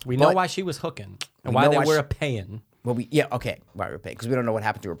 Ah, we know But- why she was hooking and We why know they why were she- a paying. Well, okay. Why we're paying because we don't know what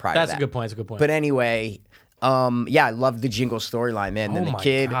happened to her prior That's to a that. good point. That's a good point. But anyway, yeah, I love the Jingle storyline, man. Then Oh the my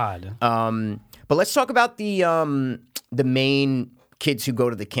kid. God. But let's talk about the main kids who go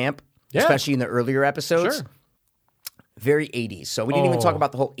to the camp, Yeah. especially in the earlier episodes. Sure. Very 80s. So we didn't even talk Oh.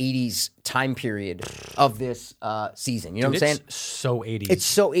 about the whole 80s time period of this season. You know what I'm saying? It's so 80s. It's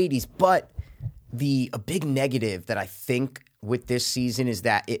so 80s, but a big negative that I think with this season is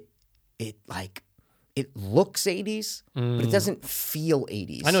that it looks 80s, but it doesn't feel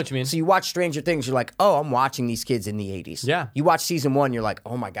 80s. I know what you mean. So you watch Stranger Things, you're like, oh, I'm watching these kids in the 80s. Yeah. You watch season 1, you're like,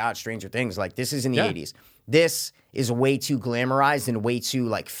 oh my God, Stranger Things, like this is in the Yeah. 80s. This is way too glamorized and way too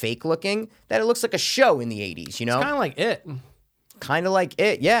like fake looking that it looks like a show in the 80s, you know? kind of like it. Kind of like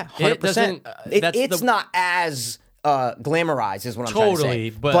it, yeah, 100%. doesn't, that's It's the- not as glamorized, is what I'm trying to Totally,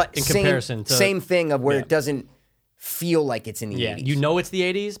 say. but in same, comparison to- same thing of where Yeah. it doesn't feel like it's in the Yeah, 80s. you know it's the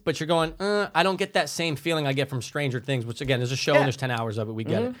 80s, but you're going, I don't get that same feeling I get from Stranger Things, which again, there's a show Yeah. and there's 10 hours of it. We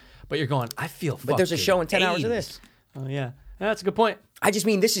get it. But you're going, I feel but there's a fucking show in 10 hours of 80s. this. Oh, yeah. That's a good point. I just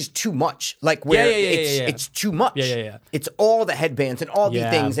mean this is too much. Like where Yeah. it's too much. Yeah. It's all the headbands and all the Yeah.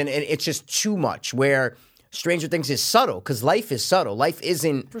 things, and it's just too much. Where Stranger Things is subtle because life is subtle. Life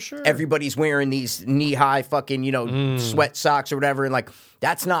isn't sure. everybody's wearing these knee high fucking sweat socks or whatever, and like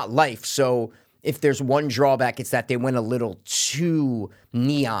that's not life. So if there's one drawback, it's that they went a little too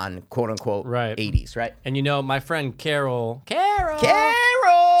neon, quote unquote, Right. 80s, right? And you know, my friend Carol, Carol,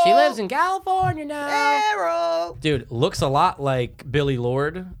 she lives in California now. Carol. Dude, looks a lot like Billy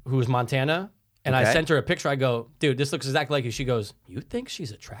Lord, who's Montana. And I Okay. sent her a picture. I go, dude, this looks exactly like you. She goes, you think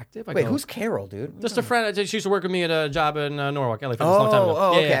she's attractive? I Wait, go, who's Carol, dude? just a friend? She used to work with me at a job in Norwalk, LA, for a long time ago.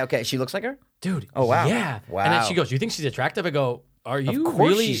 Oh, Yeah, okay, yeah. okay. She looks like her. Dude. Oh, wow. Yeah. Wow. And then she goes, you think she's attractive? I go, are you Of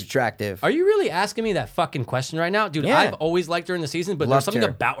course really? she's attractive. Are you really asking me that fucking question right now, dude? Yeah. I've always liked her in the season, but Loved there's something her.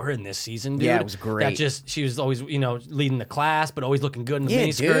 about her in this season, dude. Yeah, it was great. That just she was always, leading the class, but always looking good in the Yeah,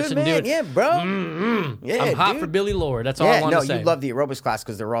 mini skirts. dude, And man. dude, Yeah, bro. Yeah, I'm hot dude. for Billy Lord. That's all I Yeah, want no, to say. you love the aerobics class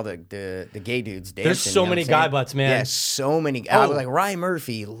because they're all the gay dudes dancing. There's so you know many what I'm saying? guy butts, man. Yeah, so many. I was Oh. like, Ryan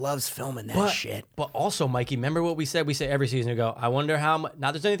Murphy loves filming that shit. But also, Mikey, remember what we said? We say every season ago, I wonder how much,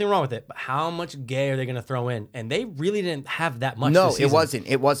 not there's anything wrong with it, but how much gay are they going to throw in? And they really didn't have that much No, this season.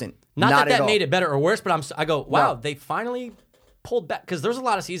 it wasn't. Not that at all. made it better or worse, but I go, wow, No. they finally pulled back. Because there's a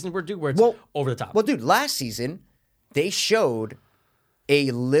lot of seasons where it's Well- over the top. Well, dude, last season they showed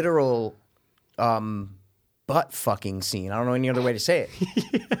a literal butt fucking scene. I don't know any other way to say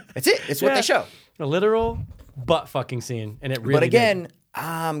it. That's it. It's what they show. A literal butt fucking scene, and it really. But again,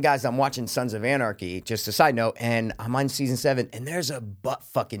 guys, I'm watching Sons of Anarchy. Just a side note, and I'm on season 7, and there's a butt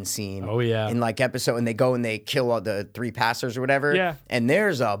fucking scene. Oh yeah. In like episode, and they go and they kill all the 3 pastors or whatever. Yeah. And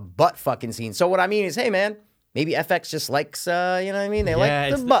there's a butt fucking scene. So what I mean is, hey man, maybe FX just likes, you know what I mean? They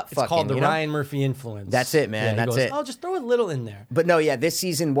like the butt fucking. It's called the you know? Ryan Murphy influence. That's it, man. Yeah, That's goes, it. Oh, just throw a little in there. But no, yeah, this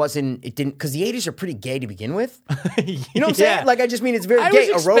season it didn't, because the 80s are pretty gay to begin with. You know what I'm Yeah. saying? Like, I just mean it's very I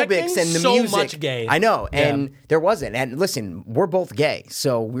gay. was Aerobics expecting and the so music. much gay. I know, and Yeah. there wasn't. And listen, we're both gay,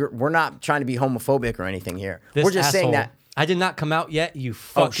 so we're not trying to be homophobic or anything here. This we're just saying asshole. that. I did not come out yet, you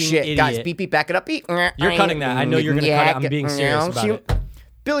fucking Oh shit, idiot. guys, beep beep, back it up. Beep. You're cutting that. I know you're going to cut it. I'm being serious about it.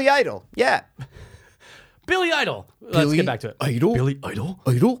 Billy Idol, yeah. Billy Idol. Let's get back to it. Idol? Billy Idol?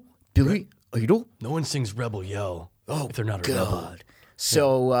 Idol? Billy Idol? No one sings Rebel Yell if they're not a God. rebel.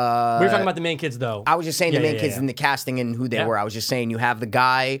 So We were talking about the main kids, though. I was just saying the main kids in the casting and who they were. I was just saying you have the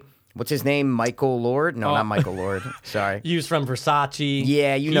guy. What's his name? Michael Lord? No, not Michael Lord. Sorry. He was from Versace.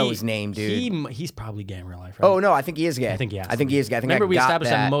 Yeah, you know his name, dude. He's probably gay in real life, right? Oh no, I think he is gay. I think he has I think he is gay. I think Remember, I we got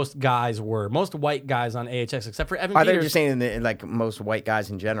established that. that most white guys on AHX, except for Evan I thought you were Peters. saying that, like most white guys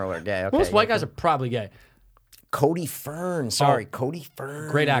in general are gay. Okay, Most white guys are probably gay. Cody Fern. Sorry, Cody Fern.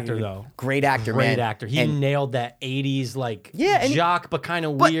 Great actor, though. Great actor, Great man. actor. He And- nailed that 80s, like, and- jock, but kind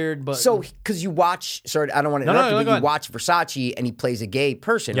of weird. But so, because you watch, sorry, I don't want to No, interrupt go you, but ahead. you watch Versace and he plays a gay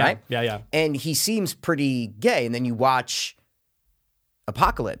person, Yeah, right? yeah. And he seems pretty gay. And then you watch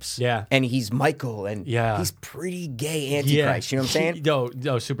Apocalypse. Yeah. And he's Michael, and Yeah. he's pretty gay Antichrist. You know what I'm saying?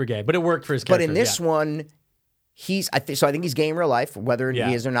 No, super gay. But it worked for his But character. in this one, I think he's gay in real life, whether Yeah.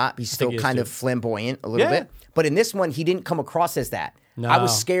 he is or not. He's still he is kind too. of flamboyant a little Yeah. bit. But in this one, he didn't come across as that. No. I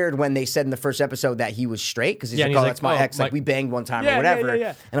was scared when they said in the first episode that he was straight because he's Yeah, like, and oh, he's that's like, my oh, ex. Like, like- we banged one time Yeah, or whatever.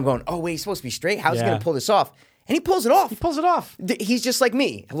 yeah. And I'm going, oh, wait, he's supposed to be straight? How's he Yeah. going to pull this off? And he pulls it off. He pulls it off. He's just like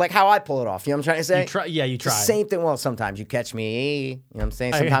me, like how I pull it off. You know what I'm trying to say? You try. It's the same thing. Well, sometimes you catch me. You know what I'm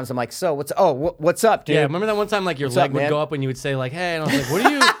saying? Sometimes I'm like, so what's up, dude? Yeah, remember that one time, like, your leg up, would man? go up when you would say, like, hey, and I was like, what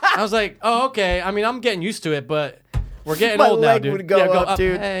are you? I was like, oh, okay. I mean, I'm getting used to it, but we're getting My old now, leg dude. would go up,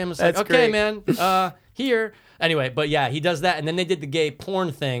 dude. Hey, I'm just That's like, okay, great. man, here. Anyway, but yeah, he does that, and then they did the gay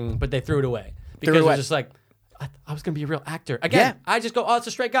porn thing, but they threw it away. Because it away. was just like, I was going to be a real actor. Again, Yeah. I just go, oh, it's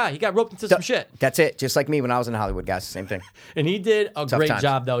a straight guy. He got roped into some shit. That's it. Just like me when I was in Hollywood, guys. Same thing. And he did a great times.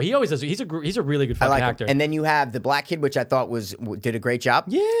 job, though. He always does. He's a really good I fucking like actor. him. And then you have the black kid, which I thought did a great job.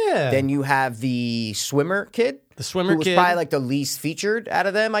 yeah. Then you have the swimmer kid. The swimmer who was kid. probably like the least featured out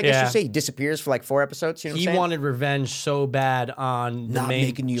of them, I guess Yeah. you say. He disappears for like 4 episodes. You know what he I'm saying? wanted revenge so bad on the Not main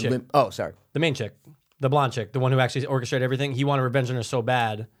making you chick. limp. Oh, sorry. The main chick, the blonde chick, the one who actually orchestrated everything. He wanted revenge on her so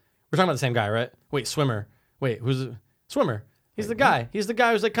bad. We're talking about the same guy, right? Wait, Swimmer. Wait, who's Swimmer? He's the guy. He's the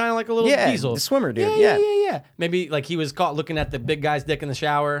guy who's like kind of like a little Yeah, diesel. the swimmer dude, Yeah. Maybe like he was caught looking at the big guy's dick in the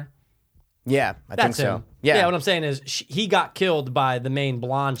shower. Yeah, I think That's so. him. Yeah. What I'm saying is he got killed by the main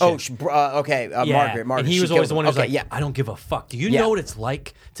blonde chick. Oh, okay. Yeah. Margaret. And he she was always killed the one him. who's like, yeah. I don't give a fuck. Do you Yeah. know what it's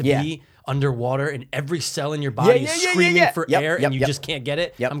like to Yeah. be underwater and every cell in your body is screaming for Yep, air yep, and you yep. just can't get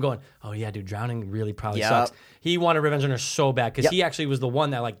it? Yep. I'm going, oh yeah, dude, drowning really probably Yep. sucks. He wanted revenge on her so bad because Yep. he actually was the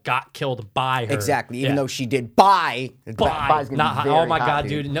one that like got killed by her. Exactly. Even Yeah. though she did buy's gonna Bye. be Not hot. very Oh my hot, god,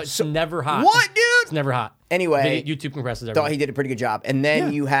 dude. No, it's never hot. What, dude? It's never hot. Anyway, YouTube compresses Thought everything. he did a pretty good job. And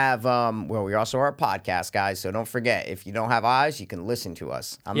then you have, we also are a podcast, guys. So don't forget, if you don't have eyes, you can listen to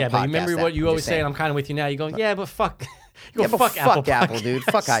us. On Yeah, the but you podcast remember app. what you I'm always just say, and saying. I'm kind of with you now. You're going, yeah, but fuck. You Yeah, go, but fuck Apple, dude.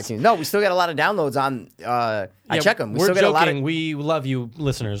 Fuck iTunes. No, we still got a lot of downloads on. I check them. We We're still get a lot joking. of. We love you,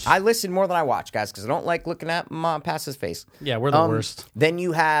 listeners. I listen more than I watch, guys, because I don't like looking at Mom Pass's face. Yeah, we're the worst. Then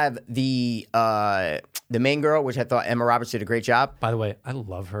you have the main girl, which I thought Emma Roberts did a great job. By the way, I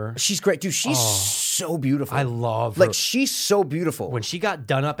love her. She's great, dude. She's so beautiful. I love her. Like she's so beautiful. When she got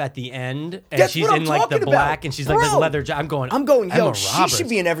done up at the end and That's she's what I'm in like the talking black about. and she's like this Bro. leather jacket. I'm yo, Emma she Roberts. should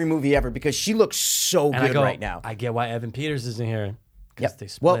be in every movie ever because she looks so And I good go, right now. I get why Evan Peters isn't here. Because Yep. they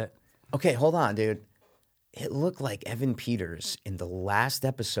split. Well, okay, hold on, dude. It looked like Evan Peters in the last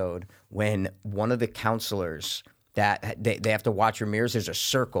episode when one of the counselors that they have to watch her mirrors, there's a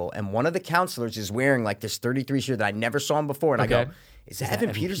circle, and one of the counselors is wearing like this 33 shirt that I never saw him before. And I Okay. go, is that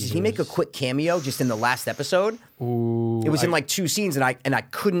Evan Peters? Did he make a quick cameo just in the last episode? Ooh, It was in like 2 scenes, and I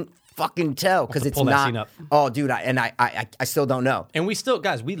couldn't fucking tell because it's pull that not. scene up. Oh, dude, I still don't know. And we still,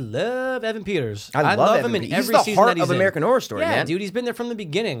 guys, we love Evan Peters. I love him Evan in Peters. every He's the season heart that he's of in. American Horror Story, yeah, man. dude, he's been there from the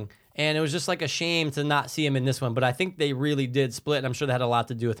beginning. And it was just like a shame to not see him in this one. But I think they really did split. And I'm sure that had a lot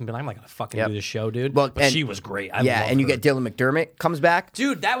to do with him being like, I'm not going to fucking do this show, dude. Well, but and- she was great. I Yeah, love and you her. get Dylan McDermott comes back.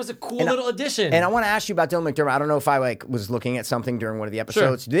 Dude, that was a cool little addition. And I want to ask you about Dylan McDermott. I don't know if I was looking at something during one of the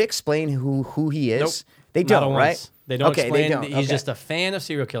episodes. Do they explain who he is? Nope. They Not don't, once. right? They don't okay, explain. They don't. He's Okay. just a fan of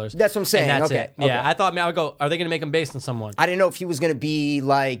serial killers. That's what I'm saying. And that's Okay, it. Yeah, okay. I thought, man, I would go, are they going to make him based on someone? I didn't know if he was going to be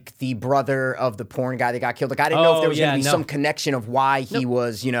like the brother of the porn guy that got killed. Like I didn't know if there was going to be some connection of why he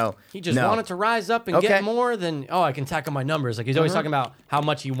was, He just wanted to rise up and get more than, I can tack on my numbers. Like he's always talking about how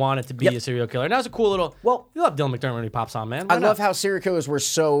much he wanted to be a serial killer. And that was a cool little, you love Dylan McDermott when he pops on, man. I love how serial killers were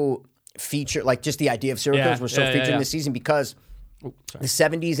so featured, like just the idea of serial killers were so featured in this season because the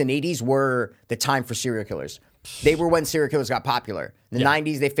 70s and 80s were the time for serial killers. They were when serial killers got popular. In the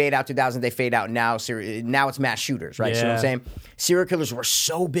 90s, they fade out. 2000s, they fade out. Now it's mass shooters, right? You know what I'm saying? Serial killers were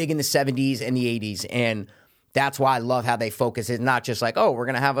so big in the 70s and the 80s, and that's why I love how they focus. It's not just like, we're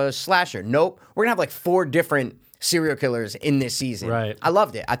going to have a slasher. Nope. We're going to have like 4 different serial killers in this season. Right. I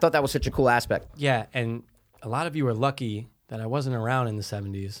loved it. I thought that was such a cool aspect. Yeah, and a lot of you are lucky that I wasn't around in the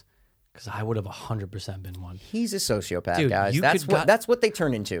 70s because I would have 100% been one. He's a sociopath, Dude, guys. you That's what they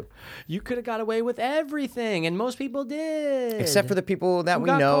turn into. You could have got away with everything, and most people did. Except for the people that we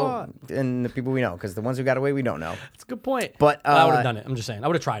got know caught. and the people we know, because the ones who got away, we don't know. That's a good point. But I would have done it. I'm just saying. I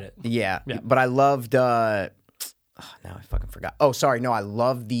would have tried it. Yeah, but I loved. Now I fucking forgot. Oh, sorry. No, I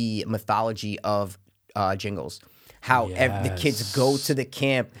love the mythology of Jingles. How the kids go to the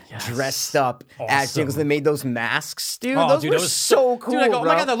camp dressed up as Jingles. They made those masks, dude. Those were so cool. Dude, I go, oh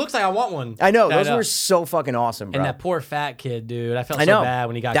bro. my God, that looks like I want one. I know. Those were so fucking awesome, bro. And that poor fat kid, dude. I felt so bad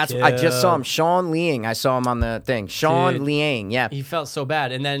when he got killed. I just saw him. Sean Liang. I saw him on the thing. Sean Liang. Yeah. He felt so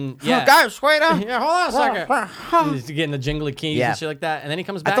bad. And then, guys, wait up. Yeah, hold on a second. He's getting the jingly keys and shit like that. And then he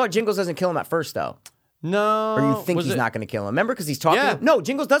comes back. I thought Jingles doesn't kill him at first, though. No. Or you think he's not going to kill him? Remember, because he's talking. Yeah. No,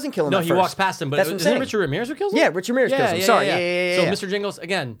 Jingles doesn't kill him. No, at he first. walks past him. But That's what I'm isn't it saying. Richard Ramirez who kills him? Yeah, Richard Ramirez kills him. Sorry. Yeah. So Mr. Jingles,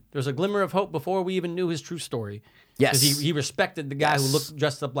 again, there's a glimmer of hope before we even knew his true story. Yes. Because he respected the guy who looked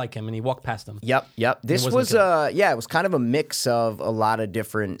dressed up like him, and he walked past him. Yep. This was it was kind of a mix of a lot of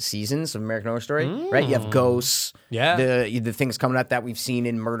different seasons of American Horror Story, right? You have Ghosts, the things coming up that we've seen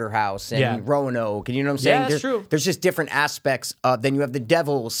in Murder House and Roanoke, and you know what I'm saying? Yeah, that's true. There's just different aspects. Then you have the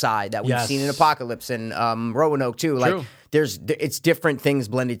devil side that we've seen in Apocalypse and Roanoke too. Like it's different things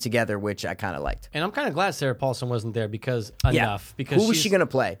blended together, which I kind of liked. And I'm kind of glad Sarah Paulson wasn't there because who was she gonna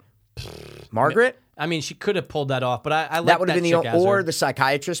play? Margaret? I mean, she could have pulled that off, but I like that would have been the the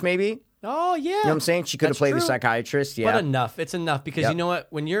psychiatrist, maybe. Oh yeah, you know what I'm saying? She could have played the psychiatrist. Yeah, but enough. It's enough because you know what?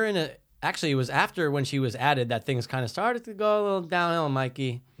 When you're in a, actually, it was after when she was added that things kind of started to go a little downhill,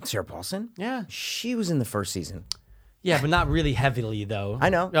 Mikey. Sarah Paulson? Yeah, she was in the first season. Yeah, but not really heavily though. I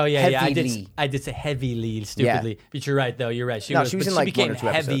know. Oh yeah, heavily. I did say heavily, stupidly. Yeah. But you're right though. You're right. She was in like became 1 or 2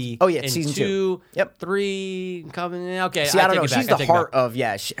 heavy. episodes. Oh yeah, in season 2, 2. 3 coming. Okay, see, I don't know. She's the heart of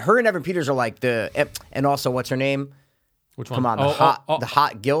her and Evan Peters are like and also what's her name? Which one? Come on, the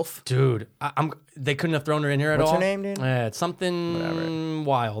hot gilf, dude. They couldn't have thrown her in here at all. What's her name, dude? It's something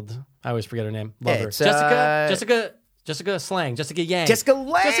wild. I always forget her name. Love her. Jessica Slang. Jessica Yang. Jessica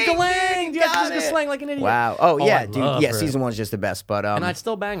Lang. Jessica Lang. Dude, Jessica Slang like an idiot. Wow. Oh yeah, dude. Yeah, her. season 1's just the best. But and I'd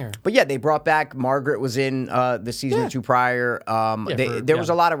still bang her. But yeah, they brought back Margaret was in the season 2 prior. There was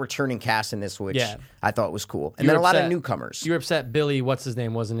a lot of returning cast in this, which I thought was cool, and then a lot of newcomers. You were upset Billy, what's his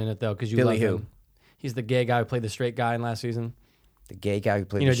name, wasn't in it though because you Billy love who? him. He's the gay guy who played the straight guy in last season. The gay guy who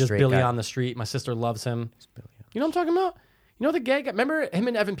played the straight guy. Just Billy on the street. My sister loves him. You know what I'm talking about? You know the gay guy? Remember him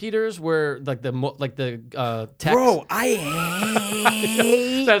and Evan Peters were like the text? Bro, I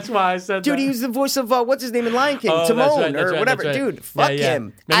hate. That's why I said dude, that. he was the voice of what's his name in Lion King, Timon or whatever. Right. Dude, fuck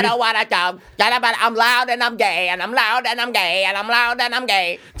him. I don't want to talk. I'm loud and I'm gay and I'm loud and I'm gay and I'm loud and I'm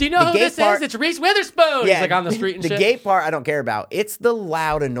gay. Do you know who this is? It's Reese Witherspoon. Yeah, he's like on the street and shit. The gay part I don't care about. It's the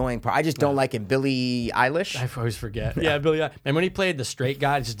loud, annoying part. I just don't like it. Billie Eilish. I always forget. Yeah, Billie Eilish. And when he played the straight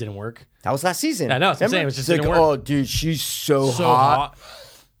guy, it just didn't work. That was last season. I know. That's what I'm saying. It was just like, didn't work. Oh, dude, she's so hot.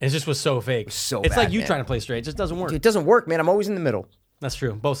 It just was so fake. So it's bad, like you man. trying to play straight. It just doesn't work. Dude, it doesn't work, man. I'm always in the middle. That's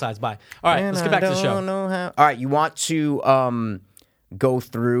true. Both sides. Bye. All right, let's get back to the show. All right, you want to go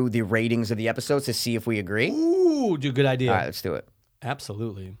through the ratings of the episodes to see if we agree? Ooh, dude, good idea. All right, let's do it.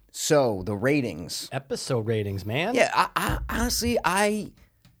 Absolutely. So the ratings. Episode ratings, man. Yeah, I honestly, I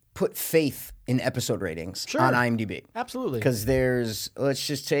put faith in episode ratings on IMDb. Absolutely. Because let's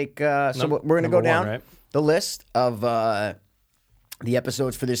just take, we're going to go down the list of the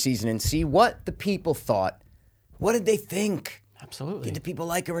episodes for this season and see what the people thought. What did they think? Absolutely. Did the people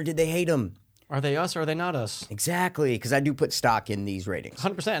like him or did they hate him? Are they us or are they not us? Exactly, because I do put stock in these ratings.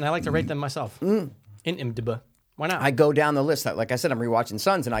 100%, and I like to rate them myself. In IMDb. Why not? I go down the list. Like I said, I'm rewatching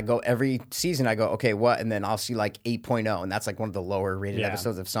Sons, and I go every season. I go, okay, what? And then I'll see like 8.0, and that's like one of the lower rated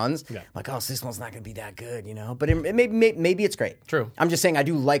episodes of Sons. Yeah. I'm like, oh, so this one's not going to be that good, you know? But maybe it's great. True. I'm just saying I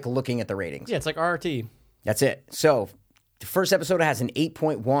do like looking at the ratings. Yeah, it's like RRT. That's it. So the first episode has an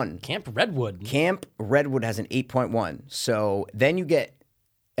 8.1. Camp Redwood. Camp Redwood has an 8.1. So then you get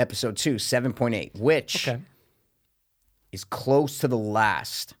episode 2, 7.8, which is close to the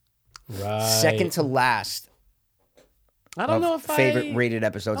last. Right. Second to last. I don't know if favorite rated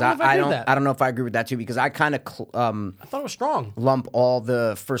episodes. I don't know if I agree with that too, because I kind of I thought it was strong. Lump all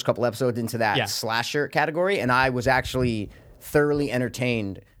the first couple episodes into that slasher category, and I was actually thoroughly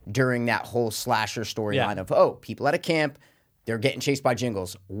entertained during that whole slasher storyline of people at a camp. They're getting chased by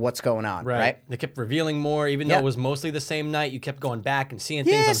Jingles. What's going on, right? They kept revealing more, even though it was mostly the same night. You kept going back and seeing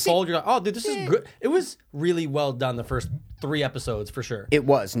things unfold. You're like, oh, dude, this is good. It was really well done, the first 3 episodes, for sure. It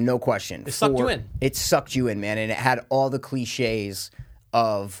was, no question. It sucked you in. It sucked you in, man, and it had all the cliches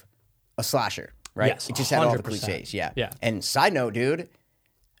of a slasher, right? Yes, it just had all the 100%. cliches, yeah. Yeah. And side note, dude,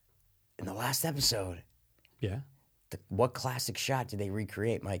 in the last episode, what classic shot did they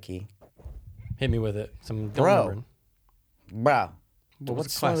recreate, Mikey? Hit me with it. Some Bro, What was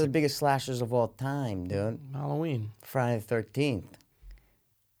what's one of the biggest slashers of all time, dude? Halloween. Friday the 13th.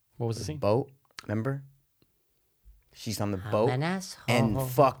 What was the scene? Boat, remember? She's on the boat. And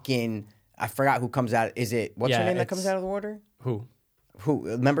fucking, I forgot who comes out. Is it, what's her name that comes out of the water? Who?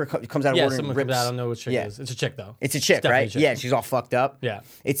 Remember, comes out of water someone and rips. comes out. I don't know what chick it is. It's a chick, though. It's a chick, right? Chick. Yeah, she's all fucked up. Yeah.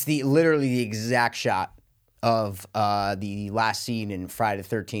 It's literally the exact shot of the last scene in Friday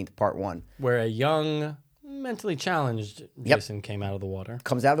the 13th, part 1. Where a young, mentally challenged Jason came out of the water.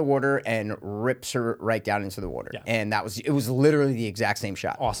 Comes out of the water and rips her right down into the water. Yeah. And it was literally the exact same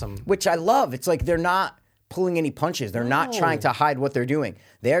shot. Awesome. Which I love. It's like they're not pulling any punches. They're not trying to hide what they're doing.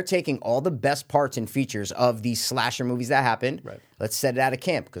 They're taking all the best parts and features of these slasher movies that happened. Right. Let's set it at a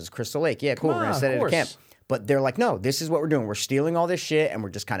camp because Crystal Lake. Yeah, cool. We're going to set it at a camp. But they're like, no, this is what we're doing. We're stealing all this shit and we're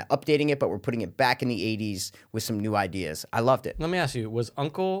just kind of updating it, but we're putting it back in the 80s with some new ideas. I loved it. Let me ask you, was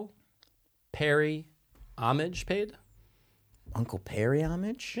Uncle Perry homage paid? Uncle Perry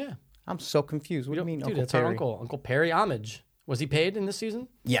homage? Yeah. I'm so confused. What do you mean, Uncle that's Perry? our uncle. Uncle Perry homage. Was he paid in this season?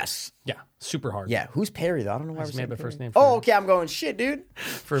 Yes. Yeah. Super hard. Yeah. Who's Perry, though? I don't know why I made my first name. Oh, okay. I'm going, shit, dude.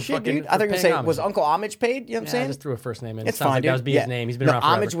 Shit, dude. I think you say, was Uncle Homage paid? You know what I'm saying? I just threw a first name in. It's It sounds fine, like dude. that would be his name. He's been around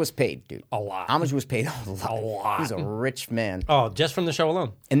forever. Homage was paid, dude. A lot. Homage was paid a lot. A lot. He's a rich man. Oh, just from the show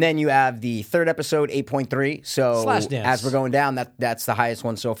alone. And then you have the third episode, 8.3. So Slashdance. as we're going down, that's the highest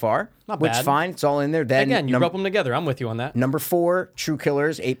one so far. Not Which bad. fine. It's all in there. Then Again, you rope them together. I'm with you on that. Number 4, True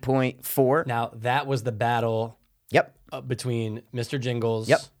Killers, 8.4. Now, that was the battle Yep. between Mr.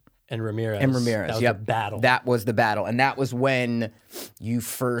 Jingles and Ramirez. And Ramirez. That was yep. the battle. That was the battle. And that was when you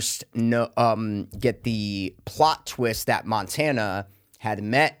first get the plot twist that Montana had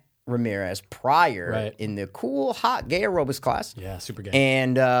met Ramirez prior in the cool, hot gay aerobics class. Yeah, super gay.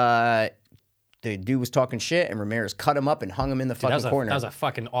 And the dude was talking shit, and Ramirez cut him up and hung him in the fucking corner. That was a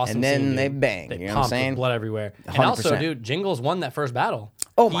fucking awesome And then scene, they dude. banged. They You know what I'm pumped saying? with blood everywhere. 100%. And also, dude, Jingles won that first battle.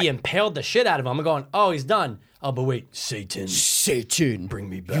 Oh, he impaled the shit out of him. I'm going, oh, he's done. Oh, but wait, Satan, bring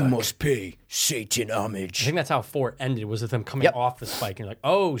me back. You must pay Satan I homage. think that's how 4 ended, was with him coming off the spike. And you're like,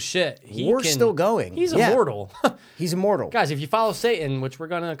 oh, shit. We're still going. He's Yeah. immortal. He's immortal. Guys, if you follow Satan, which we're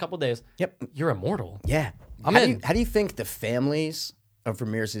going to in a couple days, you're immortal. Yeah. I'm how in. How do you think the families of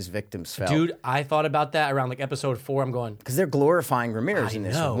Ramirez's victims felt? Dude, I thought about that around like episode 4. I'm going, Because they're glorifying Ramirez in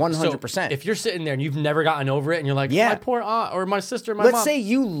this, no. 100%. So if you're sitting there and you've never gotten over it and you're like, Yeah. my poor aunt or my sister, my Let's mom. say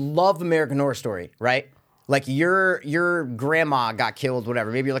you love American Horror Story, right? Like your grandma got killed, whatever.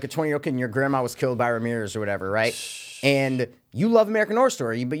 Maybe you're like a 20-year-old kid and your grandma was killed by Ramirez or whatever, right? And you love American Horror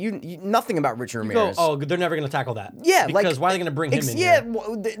Story, but you nothing about Richard Ramirez. Oh, they're never going to tackle that. Yeah, because why are they going to bring him in yeah,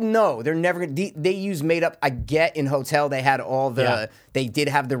 here? No, they're never going to. They use made up. I get in Hotel, they had all the. Yeah. They did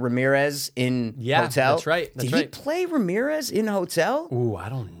have the Ramirez in Hotel. That's right. That's did right. he play Ramirez in Hotel? Ooh, I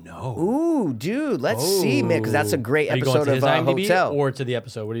don't know. Ooh, dude, let's see, man, because that's a great Are you episode going to his of IMDb Hotel. or to the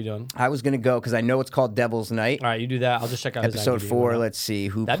episode? What are you doing? I was going to go because I know it's called Devil's Night. All right, you do that. I'll just check out Episode his IMDb. 4, let's see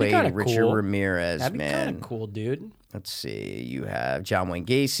who That'd be played kinda Richard cool. Ramirez, That'd be man. kind of cool, dude. Let's see. You have John Wayne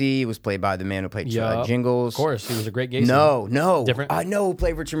Gacy, was played by the man who played Yeah, Jingles. Of course, he was a great Gacy. No. Different? I know who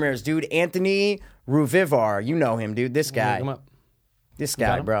played Richard Ramirez, dude. Anthony Ruvivar. You know him, dude. This Look guy. him up. This got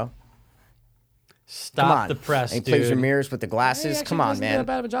guy, him? bro. Stop Come on. the press, And he plays dude. Ramirez with the glasses. He Come on, wasn't man. that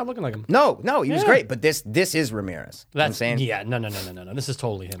bad of a job looking like him. No, he was Yeah. great. But this is Ramirez. You know what I'm saying? Yeah, no. This is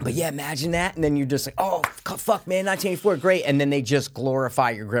totally him. But yeah, imagine that, and then you're just like, oh, fuck, man, 1984, great. And then they just glorify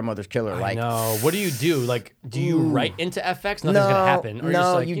your grandmother's killer. Like, no, what do you do? Like, do you write into FX? Nothing's gonna happen. Or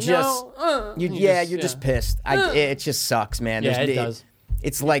no, you're just pissed. It just sucks, man. Yeah, it does.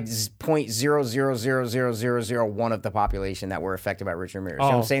 It's like 0.00000001 of the population that were affected by Richard Ramirez. You know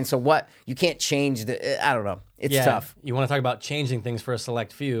what I'm saying? So what? You can't change the. I don't know. It's tough. You want to talk about changing things for a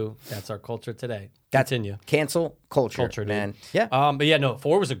select few? That's our culture today. Continue. Cancel culture, Dude. man. Yeah. But yeah, no,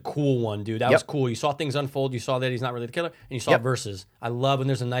 4 was a cool one, dude. That was cool. You saw things unfold. You saw that he's not really the killer, and you saw verses. I love when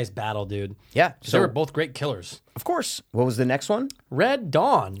there's a nice battle, dude. Yeah. So they were both great killers. Of course. What was the next one? Red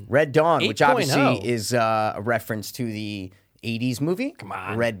Dawn. Red Dawn, which obviously 8.0. is a reference to the 80s movie. Come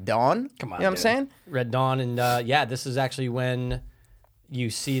on. Red Dawn. Come on, You know what I'm dude. saying? Red Dawn, and this is actually when you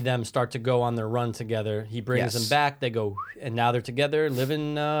see them start to go on their run together. He brings them back. They go, and now they're together,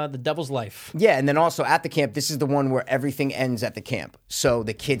 living the devil's life. Yeah, and then also at the camp, this is the one where everything ends at the camp. So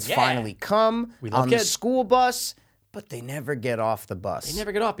the kids finally come love on kids. the school bus, but they never get off the bus. They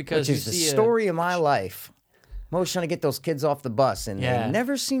never get off because which is you the see story of my life. I'm always trying to get those kids off the bus, and they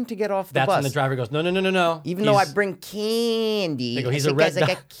never seem to get off the That's bus. when the driver goes, no. Even though I bring candy. They go, he's I a think red guys, I dot.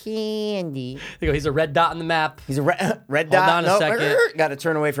 got candy. They go, he's a red dot on the map. He's a red Hold dot. on a No, second. got to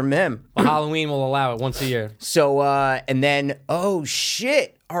turn away from him. Well, Halloween will allow it once a year. So, and then, oh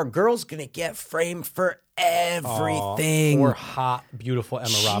shit, our girl's gonna get framed for everything. Poor, hot, beautiful Emma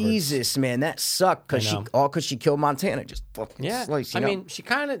Roberts. Jesus, man, that sucked because she killed Montana. Just fucking slice. I You know? mean, she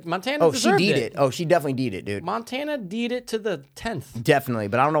kind of Montana. Oh, she deserved deed it. Oh, she definitely deed it, dude. Montana deed it to the 10th. Definitely,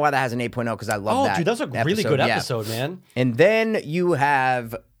 but I don't know why that has an 8.0 because I love that. Oh, dude, that's a really good episode, man. And then you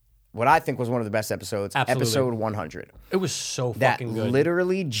have what I think was one of the best episodes, Absolutely. episode 100. It was so That fucking good.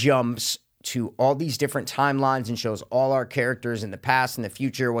 literally jumps to all these different timelines and shows all our characters in the past and the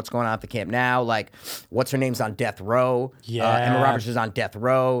future, what's going on at the camp now, like what's her name's on death row. Yeah. Emma Roberts is on death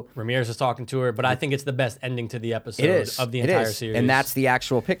row. Ramirez is talking to her, but I think it's the best ending to the episode It is. of the It entire is. series. And that's the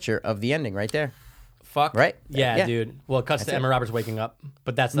actual picture of the ending right there. fuck. Right? Yeah, Yeah. dude. Well, it cuts to Emma Roberts waking up,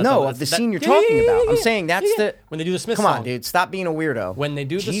 but that's No, all- of the that- scene you're yeah, talking yeah, yeah, about. I'm yeah. saying that's the... when they do the Smith Come song. on, dude. Stop being a weirdo. When they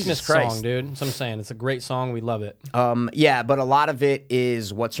do the Jesus Smith Christ. song, dude. That's what I'm saying. It's a great song. We love it. Yeah, but a lot of it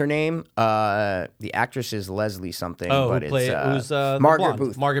is, what's her name? The actress is Leslie something. but who's the Margaret blonde?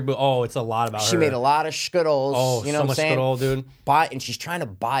 Booth. Margaret Booth. Oh, it's a lot about her. She made a lot of skittles. Oh, you know so what I'm much saying? skittle, dude. And she's trying to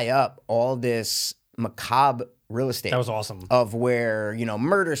buy up all this macabre real estate. That was awesome. Of where,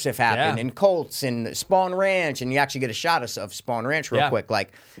 murder stuff happened Yeah. and Colts and Spawn Ranch. And you actually get a shot of Spawn Ranch real Yeah. quick.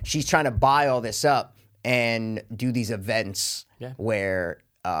 Like, she's trying to buy all this up and do these events Yeah. where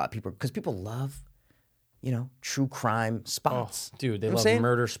people love, true crime spots. Dude, they You know what I'm love saying?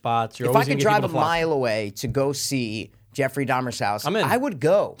 murder spots. You're If I always could gonna get drive people a to flock. mile away to go see Jeffrey Dahmer's house, I'm in. I would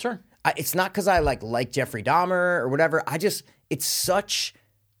go. Sure. It's not because I like Jeffrey Dahmer or whatever. It's such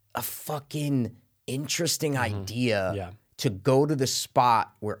a fucking interesting idea Mm-hmm. Yeah. to go to the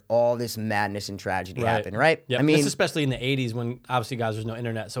spot where all this madness and tragedy happened, right? Yeah. I mean, this especially in the 80s when obviously, guys, there's no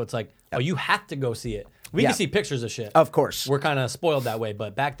internet. So it's like, oh, you have to go see it. We Yeah. can see pictures of shit. of course. We're kind of spoiled that way.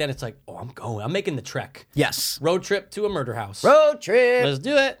 But back then, it's like, oh, I'm going. I'm making the trek. Yes. Road trip to a murder house. Road trip. Let's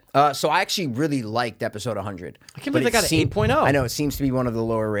do it. So I actually really liked episode 100. I can't believe they got an 8.0. I know, it seems to be one of the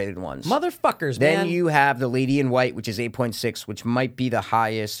lower rated ones. Motherfuckers, Then man. you have The Lady in White, which is 8.6, which might be the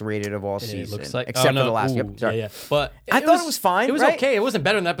highest rated of all It seasons. looks like, except oh, no. for the last. Ooh, Yep, sorry. Yeah. But I thought it was fine, It was right? okay. It wasn't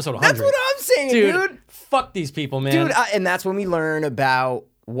better than episode 100. That's what I'm saying, dude. Fuck these people, man. Dude, and that's when we learn about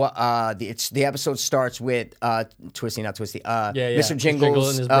what the episode starts with Twisty, not Twisty. Mr.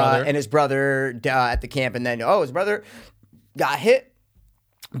 Jingles and his brother. at the camp, and then his brother got hit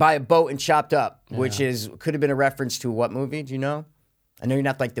by a boat and chopped up, which could have been a reference to what movie? Do you know? I know you're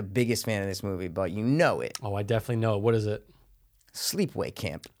not like the biggest fan of this movie, but you know it. Oh, I definitely know. What is it? Sleepaway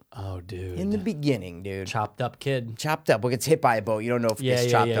Camp. Oh, dude. In the beginning, dude. Chopped up kid. Chopped up. Well, gets hit by a boat. You don't know if it gets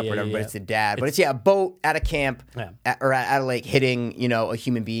chopped up or whatever, but yeah. it's the dad. But it's a boat at a camp or at a lake hitting, a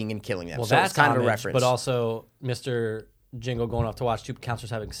human being and killing them. Well, so that's it's kind of a homage, reference. But also, Mr. Jingle going off to watch two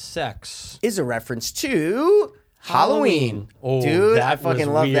counselors having sex. Is a reference to Halloween. Oh, dude, that I fucking was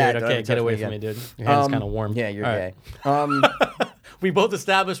love weird. that. Don't Okay, ever get touch away me from me, again. dude. Your hand's kind of warm. Yeah, you're All gay. right. We both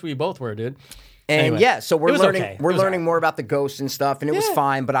established we both were, dude. And Anyway, so we're it was learning okay. we're It was learning all right. more about the ghosts and stuff, and it was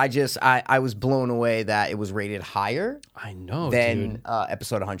fine. But I was blown away that it was rated higher I know, than dude.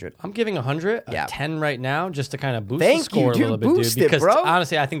 episode 100. I'm giving 100 a 10 right now just to kind of boost Thank the score you, a dude. little bit, Boost dude. it, Because bro.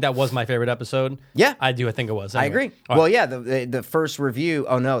 honestly, I think that was my favorite episode. Yeah. I think it was. I Anyway. agree. All Well, right. yeah, the first review.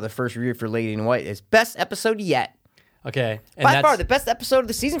 Oh no, the first review for Lady in White is best episode yet. Okay. And By far the best episode of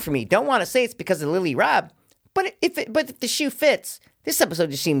the season for me. Don't want to say it's because of Lily Robb, but if the shoe fits, this episode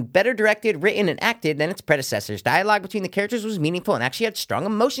just seemed better directed, written, and acted than its predecessors. Dialogue between the characters was meaningful and actually had strong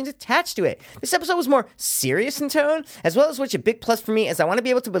emotions attached to it. This episode was more serious in tone, as well as which a big plus for me as I want to be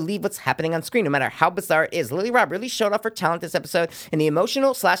able to believe what's happening on screen, no matter how bizarre it is. Lily Robb really showed off her talent this episode, and the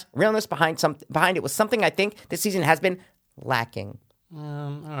emotional / realness behind it was something I think this season has been lacking. All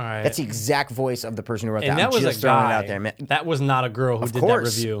right. That's the exact voice of the person who wrote and that. that was just a throwing guy. it out there, man. That was not a girl who did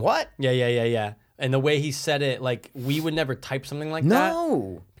course. that review. What? Yeah. And the way he said it, like, we would never type something like that.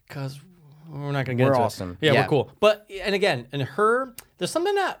 No. Because we're not going to get We're into awesome. it. Yeah, Yeah. we're cool. But, and again, and her, there's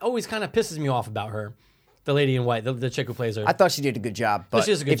something that always kind of pisses me off about her. The lady in white, the chick who plays her. I thought she did a good job. But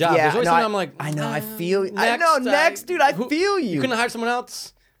she does a good job. There's always something I'm like, I know, I feel you. next, Next, dude, I feel you. You couldn't hire someone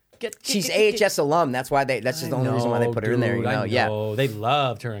else? She's AHS alum. That's why that's just the only reason why they put her in there. You know, yeah. They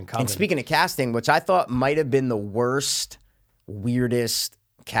loved her in Coven. And speaking of casting, which I thought might have been the worst, weirdest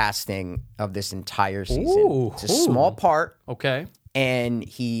casting of this entire season. Ooh, it's a small part, Okay. and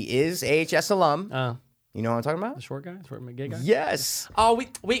he is AHS alum. You know what I'm talking about? The short guy? The gay guy? Yes. Oh, we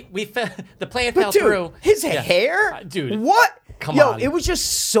the plan But fell dude, through. his Yeah. hair? Dude. What? Come Yo, on. it was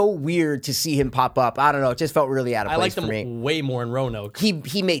just so weird to see him pop up. I don't know. It just felt really out of I place liked for him me. way more in Roanoke.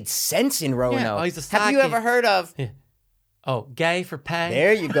 He made sense in Roanoke. Yeah, oh, he's a Have you sidekick. ever heard of... Oh, gay for pay?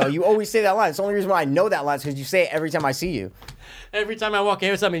 There you go. You always say that line. It's the only reason why I know that line is because you say it every time I see you. Every time I walk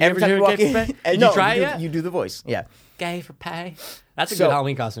in with something, Every time you walk in. Did No, you try it do, yet? You do the voice. Yeah. Gay for pay. That's a So- good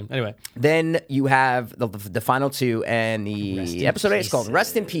Halloween costume. Anyway. Then you have the final two, and Rest the in episode 8 is called Pieces.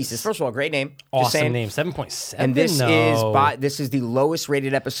 Rest in Pieces. First of all, great name. Just Awesome saying. name. 7.7. And this though. this is the lowest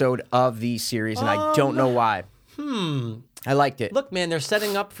rated episode of the series, and I don't know why. I liked it. Look, man, they're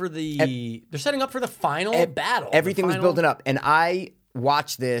setting up for the final battle. Everything The was final- building up, and I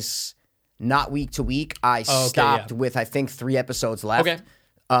watched this not week to week. I stopped yeah. with I think 3 episodes left. Okay.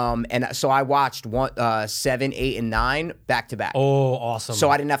 And so I watched 7, 8, and 9 back to back. Oh, awesome. So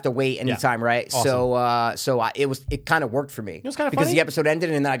I didn't have to wait any time, right? Awesome. It kind of worked for me. It was kinda because funny. the episode ended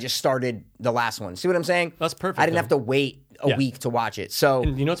and then I just started the last one. See what I'm saying? That's perfect, I didn't though. have to wait a week to watch it. So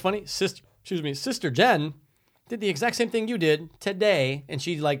And you know what's funny? Sister Jen did the exact same thing you did today, and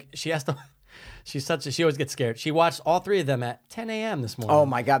she has to. She always gets scared. She watched all 3 of them at 10 a.m. this morning. oh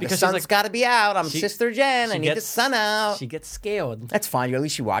my god, the because sun's she's like, got to be out. I'm she- Sister Jen. she I need the gets- sun out. She gets scared. That's fine. At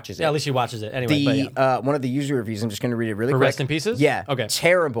least she watches it. Yeah, at least she watches it anyway. but The yeah. one of the user reviews. I'm just going to read it really quick. Rest in Pieces? Yeah. Okay.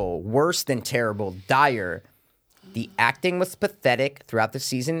 Terrible. Worse than terrible. Dire. The acting was pathetic throughout the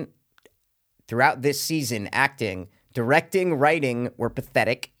season. Throughout this season, acting, directing, writing were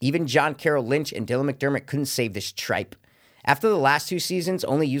pathetic. Even John Carroll Lynch and Dylan McDermott couldn't save this tripe. After the last 2 seasons,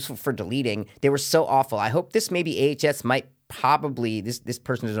 only useful for deleting, they were so awful. I hope this maybe AHS might probably, this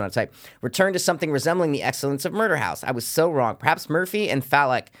person doesn't want to type, return to something resembling the excellence of Murder House. I was so wrong. Perhaps Murphy and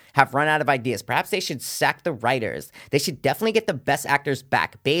Falek have run out of ideas. Perhaps they should sack the writers. They should definitely get the best actors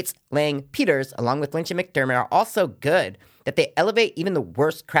back. Bates, Lang, Peters, along with Lynch and McDermott are all so good that they elevate even the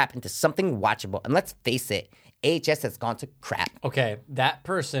worst crap into something watchable. And let's face it, AHS has gone to crap. Okay, that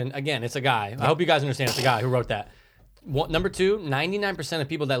person, again, it's a guy. I hope you guys understand it's a guy who wrote that. Number 2, 99% of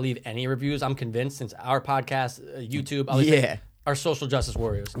people that leave any reviews, I'm convinced, since our podcast, YouTube, all these things, are social justice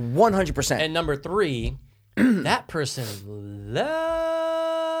warriors. 100%. And number 3, that person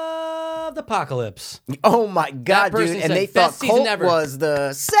loved Apocalypse. Oh my god, person dude! And said, they thought "Best season Colt ever." was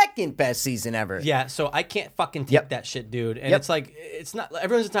the second best season ever. Yeah, so I can't fucking take Yep. that shit, dude. And Yep. it's like, it's not,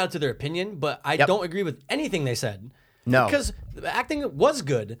 everyone's entitled to their opinion, but I Yep. don't agree with anything they said. No. Because the acting was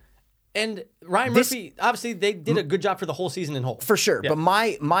good. And Ryan Murphy, obviously, they did a good job for the whole season in whole. For sure. Yeah. But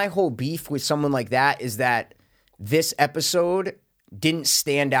my whole beef with someone like that is that this episode didn't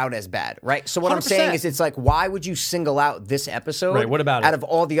stand out as bad, right? So what I'm 100%. saying is, it's like, why would you single out this episode? Right, what about it? out of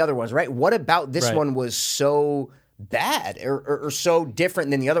all the other ones, right? What about this Right. one was so bad or so different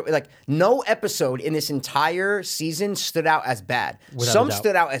than the other? Like, no episode in this entire season stood out as bad. Without Some a doubt.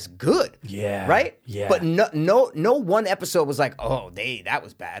 stood out as good. Yeah, Right? yeah. But no one episode was like, oh, that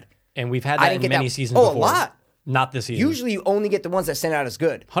was bad. And we've had I that didn't in get many that- seasons oh, before. a lot. Not this season. Usually, you only get the ones that stand out as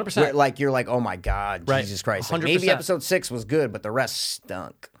good. 100%. Where, like, you're like, oh my god, Right. Jesus Christ! Like, 100%. maybe episode 6 was good, but the rest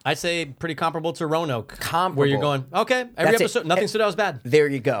stunk. I'd say pretty comparable to Roanoke. Comparable. Where you're going, okay, every That's it. episode, nothing stood out as bad. There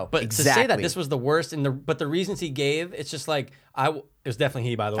you go. But exactly. to say that this was the worst, but the reasons he gave, it's just like, it was definitely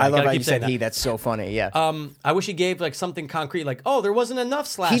he, by the way. I love gotta how keep you saying said that. he. That's so funny. Yeah. I wish he gave like something concrete, like, oh, there wasn't enough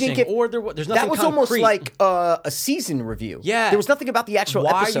slashing, he didn't get. or there's nothing that was almost concrete. like a season review. Yeah. There was nothing about the actual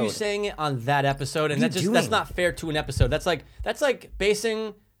Why episode. are you saying it on that episode? And What are that's you that's doing? not fair to an episode. That's like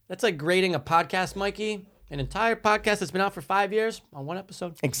grading a podcast, Mikey, an entire podcast that's been out for 5 years on one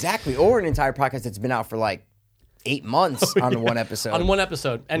episode. Exactly. Or an entire podcast that's been out for like 8 months on one episode. On one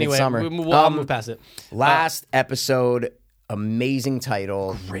episode. Anyway, Midsummer. I'll move past it. Last episode, amazing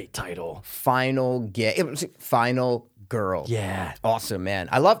title. Great title. Final Girl. Yeah. Awesome, man.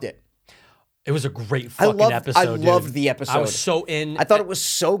 I loved it. It was a great fucking episode. I loved the episode. I was so in. I thought it was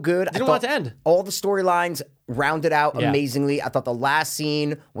so good. Didn't want it to end. All the storylines rounded out Yeah. amazingly. I thought the last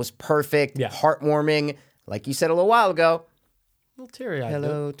scene was perfect, Yeah. heartwarming. Like you said a little while ago. A little teary-eyed, dude.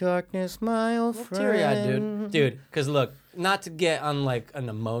 Hello, darkness, my old friend. Teary-eyed, dude. Because look, not to get on like an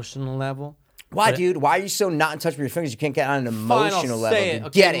emotional level. Why, but- dude? Why are you so not in touch with your fingers? You can't get on an Fine, emotional I'll level. say it. Dude.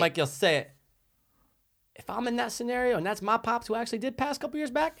 Okay, Get it. Mike, you'll say it. If I'm in that scenario and that's my pops who actually did pass a couple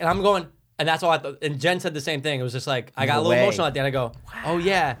years back, and I'm going, and that's all I thought. And Jen said the same thing. It was just like, I got a little way. emotional at the end. I go, oh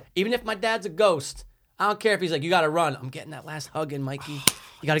yeah, even if my dad's a ghost, I don't care if he's like, you got to run. I'm getting that last hug in, Mikey.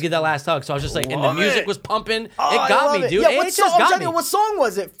 You got to get that last hug. So I was just like, and the Love music it. was pumping. Oh, It I got love me, it. dude. Yeah, It what just song? I'm got telling me. you, what song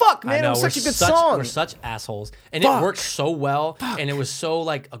was it? Fuck, man, I know, it was we're such a good song. We're such assholes. And Fuck. it worked so well. And it was so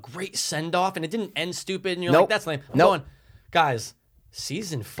like a great send off. And it didn't end stupid. And you're Nope. like, that's lame. I'm Nope. going, guys,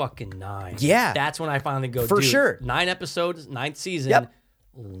 season fucking 9. Yeah. That's when I finally go, For dude, sure. 9 episodes, 9th season. Yep.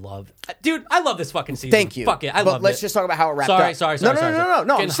 Love dude, I love this fucking season. Thank you. Fuck it. I but love let's it. just talk about how it wrapped Sorry, up. sorry. No. Getting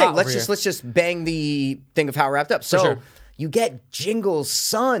I'm saying hot let's over just bang the thing of how it wrapped up. So sure. you get Jingle's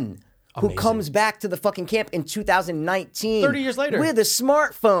son, who Amazing. comes back to the fucking camp in 2019, 30 years later. with a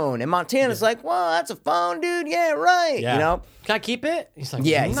smartphone, and Montana's like, "Well, that's a phone, dude. Yeah, right. Yeah. You know." Can I keep it? He's like,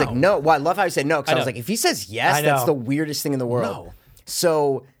 Yeah, he's like, no. Well, I love how he said no, because I was know. like, if he says yes, I that's know. the weirdest thing in the world. No.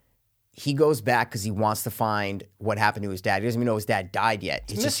 So he goes back because he wants to find what happened to his dad. He doesn't even know his dad died yet.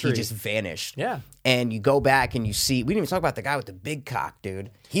 It's just he mystery. just vanished. Yeah. And you go back and you see, we didn't even talk about the guy with the big cock, dude.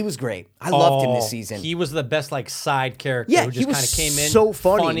 He was great. I loved him this season. He was the best like side character Yeah, who he just was kind of came in. so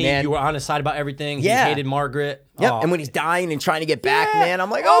funny, man. You were on his side about everything. Yeah. He hated Margaret. Yep. Oh, And when he's dying and trying to get back, Yeah. man, I'm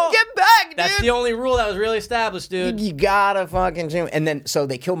like, oh, get back, dude. that's the only rule that was really established, dude. You gotta fucking do. And then so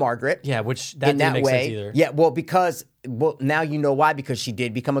they kill Margaret. Yeah, which that in didn't that make way. sense either. Yeah, well, now you know why, because she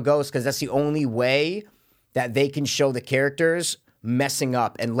did become a ghost, because that's the only way that they can show the characters messing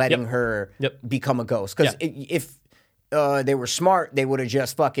up and letting Yep. her Yep. become a ghost. Because Yeah. if they were smart, they would have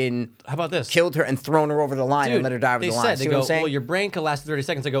just fucking How about this? killed her and thrown her over the line and let her die over they the said, line. they See go, what I'm saying? well, your brain could last 30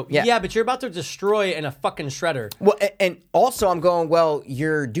 seconds. I go, Yeah. yeah, but you're about to destroy in a fucking shredder. Well, and also I'm going, well,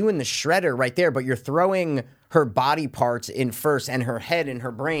 you're doing the shredder right there, but you're throwing her body parts in first, and her head and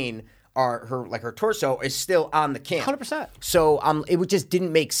her brain are her torso is still on the camp. 100%. So just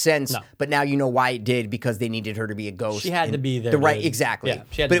didn't make sense. No. But now you know why it did, because they needed her to be a ghost. She had to and be there, The right, dude. exactly. Yeah,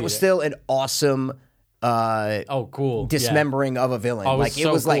 she had but to it be was there. still an awesome Oh, cool. dismembering of a villain. Oh, it was like it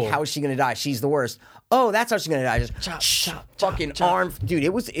so was like, cool. how is she gonna die? She's the worst. Oh, that's how she's gonna die. Just chop, fucking chop. arm, dude.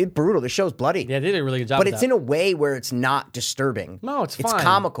 It was brutal. The show's bloody. Yeah, they did a really good job But with it's that. in a way where it's not disturbing. No, it's It's fine.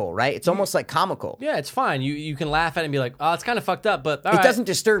 comical, right? It's almost like comical. Yeah, it's fine. You can laugh at it and be like, oh, it's kind of fucked up, but all It right. doesn't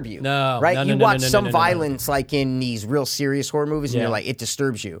disturb you. No, Right? no, You no, watch no, no, some no, no, no. violence like in these real serious horror movies and Yeah. you're like, it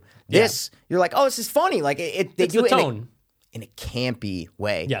disturbs you. This, you're like, oh, this is funny. Like they It's do the it tone. in a campy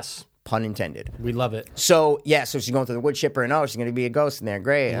way. Yes. Pun intended. We love it. So she's going through the wood chipper and she's gonna be a ghost in there.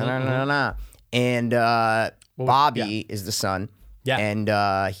 Great. And Bobby is the son. Yeah. And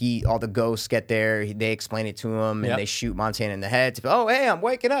all the ghosts get there. They explain it to him, and Yep. they shoot Montana in the head. Oh, hey, I'm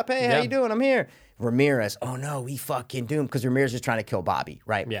waking up. Hey, how Yeah. you doing? I'm here. Ramirez. Oh no, we fucking doomed, because Ramirez is trying to kill Bobby,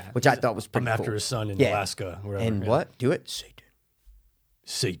 right? Yeah. Which I thought was pretty I'm after cool. his son in Yeah. Alaska. Wherever. And Yeah. what? Do it, Satan.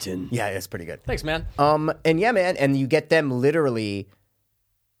 Satan. Yeah, that's pretty good. Thanks, man. And yeah, man, and you get them literally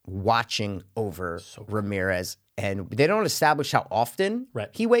watching over Ramirez, and they don't establish how often Right.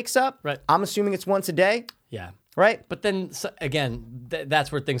 he wakes up. Right. I'm assuming it's once a day, Yeah. right? But then again,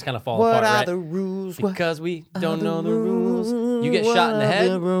 that's where things kind of fall What apart, are right? the rules? What Because we don't are know the the rules. You get rules? shot in the What are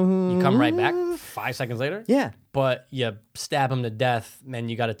head, the rules? you come right back 5 seconds later. Yeah, But you stab him to death, and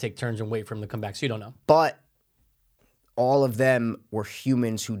you got to take turns and wait for him to come back. So you don't know. but all of them were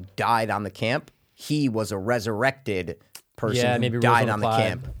humans who died on the camp. He was a resurrected person Yeah, who maybe died Rosalind on the applied.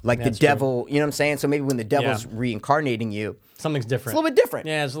 camp. Like Yeah, the that's true. devil, you know what I'm saying? So maybe when the devil's reincarnating you, Something's different. it's a little bit different.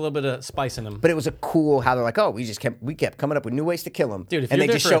 Yeah, there's a little bit of spice in him. But it was a cool how they're like, oh, we kept coming up with new ways to kill him. Dude, if and you're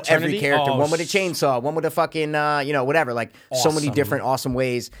they there just for show every eternity, character. oh, One with a chainsaw, one with a fucking, whatever. Like so many Awesome. different awesome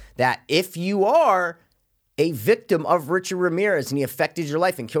ways that if you are a victim of Richard Ramirez and he affected your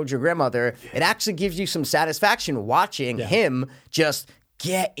life and killed your grandmother, it actually gives you some satisfaction watching him just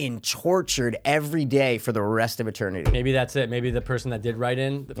getting tortured every day for the rest of eternity. Maybe that's it. Maybe the person that did write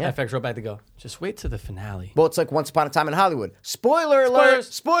in, the FX wrote back to go, just wait to the finale. Well, it's like Once Upon a Time in Hollywood. Spoiler alert!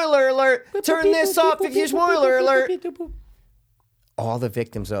 Spoiler alert! Turn this off if you spoiler alert! All the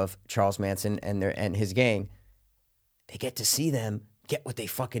victims of Charles Manson and his gang, they get to see them get what they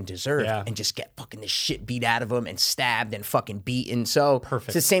fucking deserve Yeah. and just get fucking the shit beat out of them and stabbed and fucking beaten. So Perfect.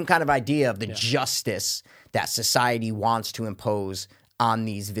 it's the same kind of idea of the justice that society wants to impose on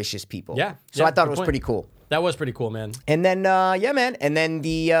these vicious people. Yeah. So Yeah, I thought good it was point. pretty cool. That was pretty cool, man. And then, man. And then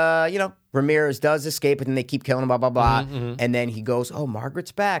the, Ramirez does escape, and then they keep killing him, blah, blah, blah. And then he goes, oh,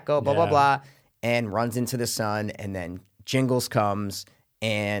 Margaret's back. Oh, blah, blah, Yeah. blah. And runs into the sun. And then Jingles comes.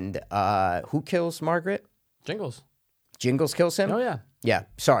 And who kills Margaret? Jingles. Jingles kills him? Oh, yeah. Yeah.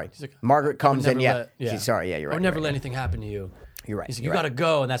 Sorry. like, Margaret comes in. never Yeah. Sorry. Yeah, you're right. I would never you're let right. anything happen to you. You're right. He's like, you're you right. got to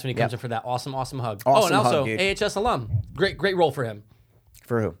go. And that's when he comes in for that awesome hug. Awesome and also, hug, dude. AHS alum. Great role for him.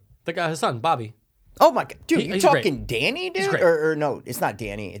 For who? The guy, his son, Bobby. Oh, my God. Dude, you're he's talking Danny, dude? great. Or no, it's not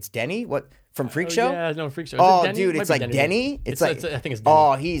Danny. It's Denny? What? From Freak Show? Yeah, no, Freak Show. Is Oh, it Denny? dude, Might it's be like Denny. It's like I think it's Denny.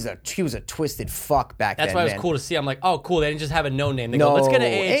 Oh, he was a twisted fuck back That's then. why it was man. cool to see. I'm like, oh, cool. They didn't just have a no name. They No, go, let's get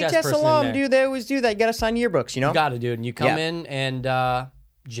an AHS person alum, in there. dude. They always do that. You gotta sign yearbooks, you know. You got to, dude. And you come Yeah. in and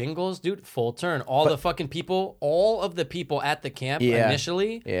Jingles, dude, full turn. All the fucking people, all of the people at the camp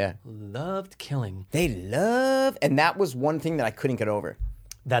initially Yeah, loved killing. they love, and that was one thing that I couldn't get over.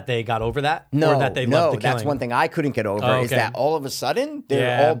 That they got over that? No, or that they no, loved the killing? that's one thing I couldn't get over. Oh, Is okay. that all of a sudden they're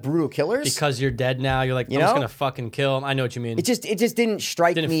Yeah. all brutal killers? Because you're dead now. You're like, I'm You just know? going to fucking kill him. I know what you mean. it just didn't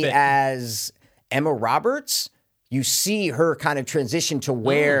strike Didn't me fit. as Emma Roberts. You see her kind of transition to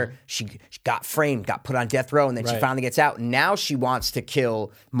where she got framed, got put on death row, and then she Right. finally gets out. Now she wants to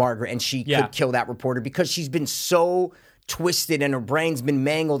kill Margaret, and she Yeah. could kill that reporter because she's been so twisted and her brain's been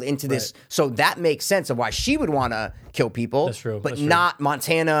mangled into this. So that makes sense of why she would want to kill people. That's true, But that's true. not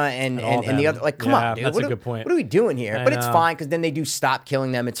Montana and all the them. other. Like, come Yeah, on, dude. that's what a are- good point. What are we doing here? I But it's know. fine because then they do stop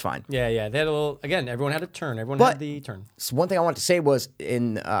killing them. It's fine. Yeah. They had a little, again, everyone had a turn. Everyone But- had the turn. So one thing I wanted to say was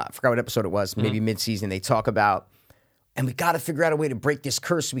I forgot what episode it was, maybe mid-season, they talk about, and we got to figure out a way to break this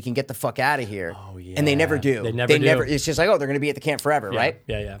curse so we can get the fuck out of here. Oh, yeah. And they never do. They never do. It's just like, oh, they're going to be at the camp forever, right?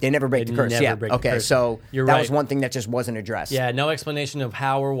 Yeah. They never break They the curse. never Yeah. break the Okay, curse. so You're that right. was one thing that just wasn't addressed. Yeah, no explanation of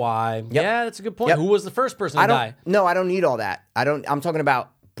how or why. Yeah, that's a good point. Who was the first person to die? I don't need all that. I'm talking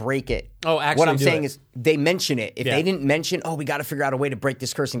about break it. Oh, actually what I'm do saying it. is they mention it. If Yeah. they didn't mention, oh, we got to figure out a way to break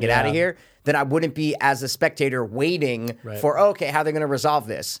this curse and get out of Yeah. here, then I wouldn't be as a spectator waiting Right. for, okay, how they're going to resolve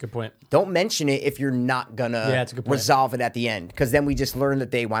this. Good point. Don't mention it if you're not going to it's a good point. resolve it at the end, because then we just learn that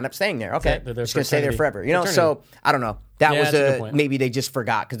they wind up staying there. Okay, it. They're there just for going to stay there eternity. forever. You know, Eternity. so I don't know. That Yeah, was that's a good point. maybe they just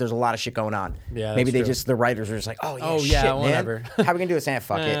forgot because there's a lot of shit going on. Yeah, maybe that's true. the writers are just like, oh Oh, shit, yeah, man. whatever. How are we gonna do this?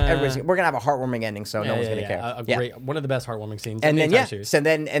 Fuck it. We're gonna have a heartwarming ending, so no one's gonna care. A Yeah. great, one of the best heartwarming scenes in And the then entire yeah, series. so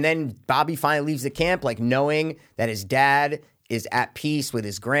then Bobby finally leaves the camp, like knowing that his dad is at peace with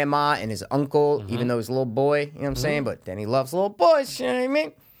his grandma and his uncle, Mm-hmm. even though he's a little boy. You know what I'm saying? But then he loves little boys. You know what I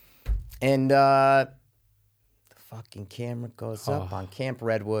mean? And the fucking camera goes up on Camp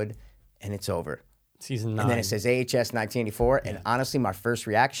Redwood, and it's over. Season 9. And then it says AHS 1984. And honestly, my first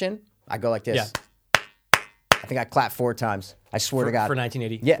reaction, I go like this. Yeah. I think I clapped 4 times. I swear to God. for Yeah,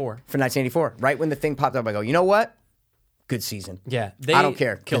 1984. for 1984. Right when the thing popped up, I go, you know what? Good season. Yeah, they I don't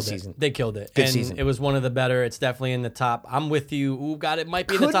care. Killed Good it. season. They killed it. Good and season. It was one of the better. It's definitely in the top. I'm with you. Ooh, God, it might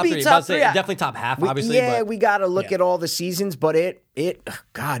be in Could the top be 3. top About to say, 3. definitely top half, obviously. Yeah, but we got to look yeah. at all the seasons, but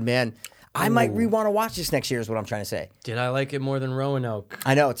God, man. I might want to watch this next year is what I'm trying to say. did I like it more than Roanoke?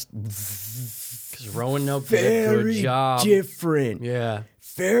 I know it's Because Roanoke did a good very job. different. Yeah.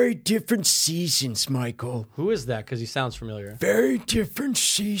 Very different seasons, Michael. Who is that? Because he sounds familiar. Very different I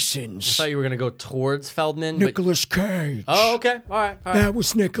seasons. thought you were going to go towards Feldman. But, Nicolas Cage. oh, okay. All right. That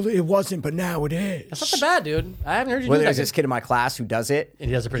was Nicolas. It wasn't, but now it is. That's not that bad, dude. I haven't heard you Well, do that. there's this kid in my class who does it. And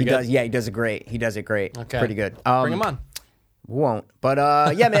he does it pretty good? Yeah, he does it great. He does it great. Okay. Pretty good. Bring him on. Won't. But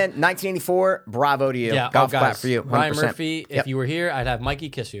yeah, man, 1984, bravo to you. Yeah, Golf guys, clap for you. 100%. Ryan Murphy, if Yep. you were here, I'd have Mikey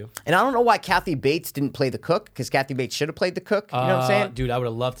kiss you. And I don't know why Kathy Bates didn't play the cook, because Kathy Bates should have played the cook. You know what I'm saying? Dude, I would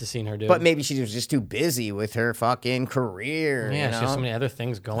have loved to seen her, dude. But maybe she was just too busy with her fucking career. yeah, you know? she has so many other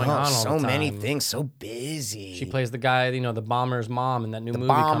things going Oh, on all so the time. many things, so busy. She plays the guy, the bomber's mom in that new movie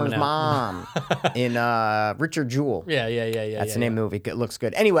Bomber's coming out. mom in Richard Jewell. Yeah. That's the name of the movie. It looks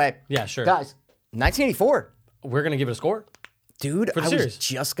good. Anyway, Yeah, sure. guys, 1984. We're going to give it a score. Dude, the I was series.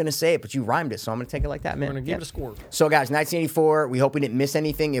 just going to say it, but you rhymed it, so I'm going to take it like that, man. We're going to give Yeah. it a score. So, guys, 1984, we hope we didn't miss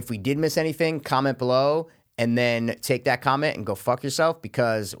anything. If we did miss anything, comment below, and then take that comment and go fuck yourself,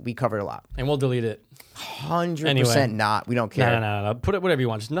 because we covered a lot. And we'll delete it. 100% Anyway. not. We don't care. No. Put it whatever you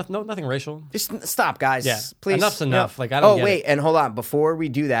want. Just nothing racial. Just stop, guys. Yeah. Please. Enough's enough. No. Like, I don't get wait, it. and hold on. Before we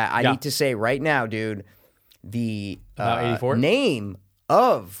do that, I Yeah. need to say right now, dude, the About 84? name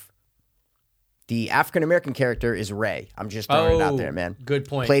of the African-American character is Ray. I'm just throwing it out there, man. Good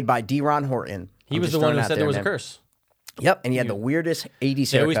point. Played by D. Ron Horton. He I'm was just the one throwing who it out said there was a man. curse. Yep, and he had the weirdest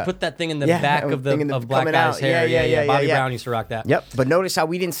 80s They haircut. always put that thing in the back of black coming guy's out. hair. Yeah. Bobby Brown used to rock that. Yep, but notice how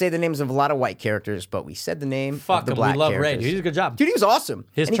we didn't say the names of a lot of white characters, but we said the name of Fuck the him. black We love characters. Ray. Dude, he did a good job. Dude, he was awesome.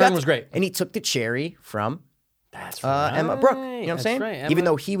 His And he turn was great. And he took the cherry from That's right. Emma Brooke. You know what I'm That's saying? right, Emma. Even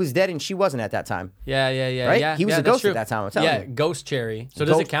though he was dead and she wasn't at that time. Yeah. Right? He was a that's ghost at true. that time, I'm telling you. Ghost cherry. So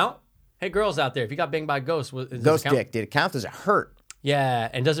does Ghost- it count? Hey, girls out there, if you got banged by a ghost, does Ghost it count? dick. Did it count? Does it hurt? Yeah,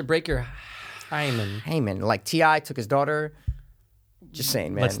 and does it break your hymen? Hey, man. Like T.I. took his daughter. Just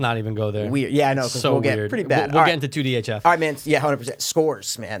saying, man. Let's not even go there. Weird. Yeah, I know, 'cause So we'll get weird. pretty bad. We'll All get right. into 2DHF. All right, man. Yeah, 100%.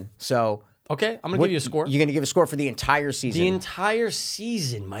 Scores, man. So... Okay, I'm gonna give you a score. You're going to give a score for the entire season. The entire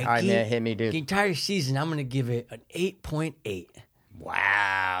season, Mikey. All right, man. Hit me, dude. The entire season, I'm gonna give it an 8.8.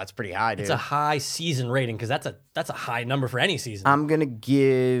 Wow. That's pretty high, dude. It's a high season rating because that's a high number for any season. I'm going to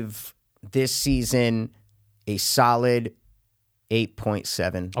give this season a solid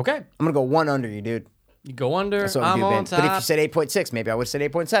 8.7. Okay, I'm going to go one under you, dude. you go under. That's what I'm I'm on doing. top. But if you said 8.6, maybe I would have said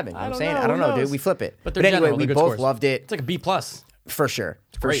 8.7. You know what I'm saying? I don't who know, dude. knows? We flip it. But they're anyway, general, we they're good both scores. loved it. It's like a B plus. For sure.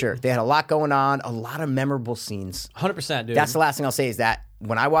 For great. sure. They had a lot going on, a lot of memorable scenes. 100%, dude. That's the last thing I'll say is that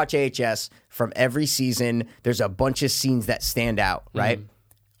when I watch AHS from every season, there's a bunch of scenes that stand out, right?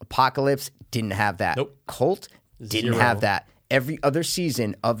 Apocalypse didn't have that. Nope. Cult didn't Zero. have that. Every other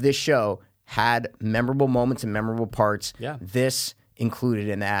season of this show had memorable moments and memorable parts. Yeah. This included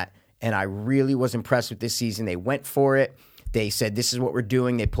in that. And I really was impressed with this season. They went for it. They said, this is what we're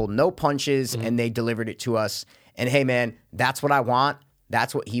doing. They pulled no punches and they delivered it to us. And hey, man, that's what I want.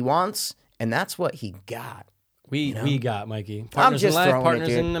 That's what he wants. And that's what he got. We got Mikey. Partners just in life, throwing it, partners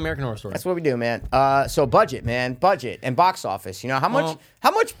dude. in American Horror Story. That's what we do, man. So budget, man, budget and box office. You know how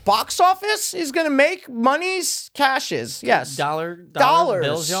much box office is gonna make monies, cashes? Yes, Dollars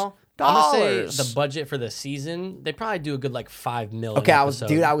bills, y'all. I'm gonna say the budget for the season. They probably do a good like $5 million. Okay, I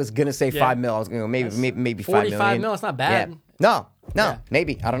episode. was gonna say 5 mil. I was gonna go maybe 5 million. 45 mil. It's not bad. Yeah. No,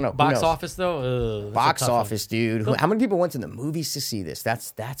 maybe I don't know. Who Box knows? office though. That's a Box tough one. office, dude. How many people went to the movies to see this?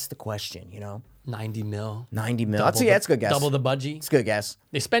 That's the question. You know, 90 mil. 90 mil. That's a good guess. Double the budget. It's a good guess.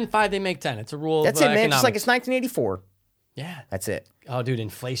 They spend 5, they make 10. It's a rule. That's of it, man. economics. Just like it's 1984. Yeah. That's it. Oh, dude,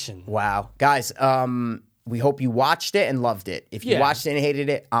 inflation. Wow, guys. We hope you watched it and loved it. If you Yeah. watched it and hated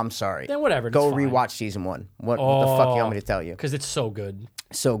it, I'm sorry. Then whatever, Go it's fine. rewatch season 1. What the fuck you want me to tell you? Because it's so good.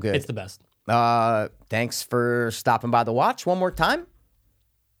 So good. It's the best. Thanks for stopping by the watch one more time.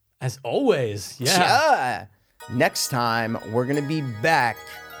 As always. Yeah. Yeah. Next time we're gonna be back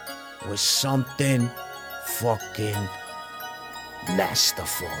with something fucking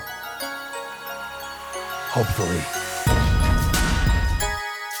masterful. Hopefully.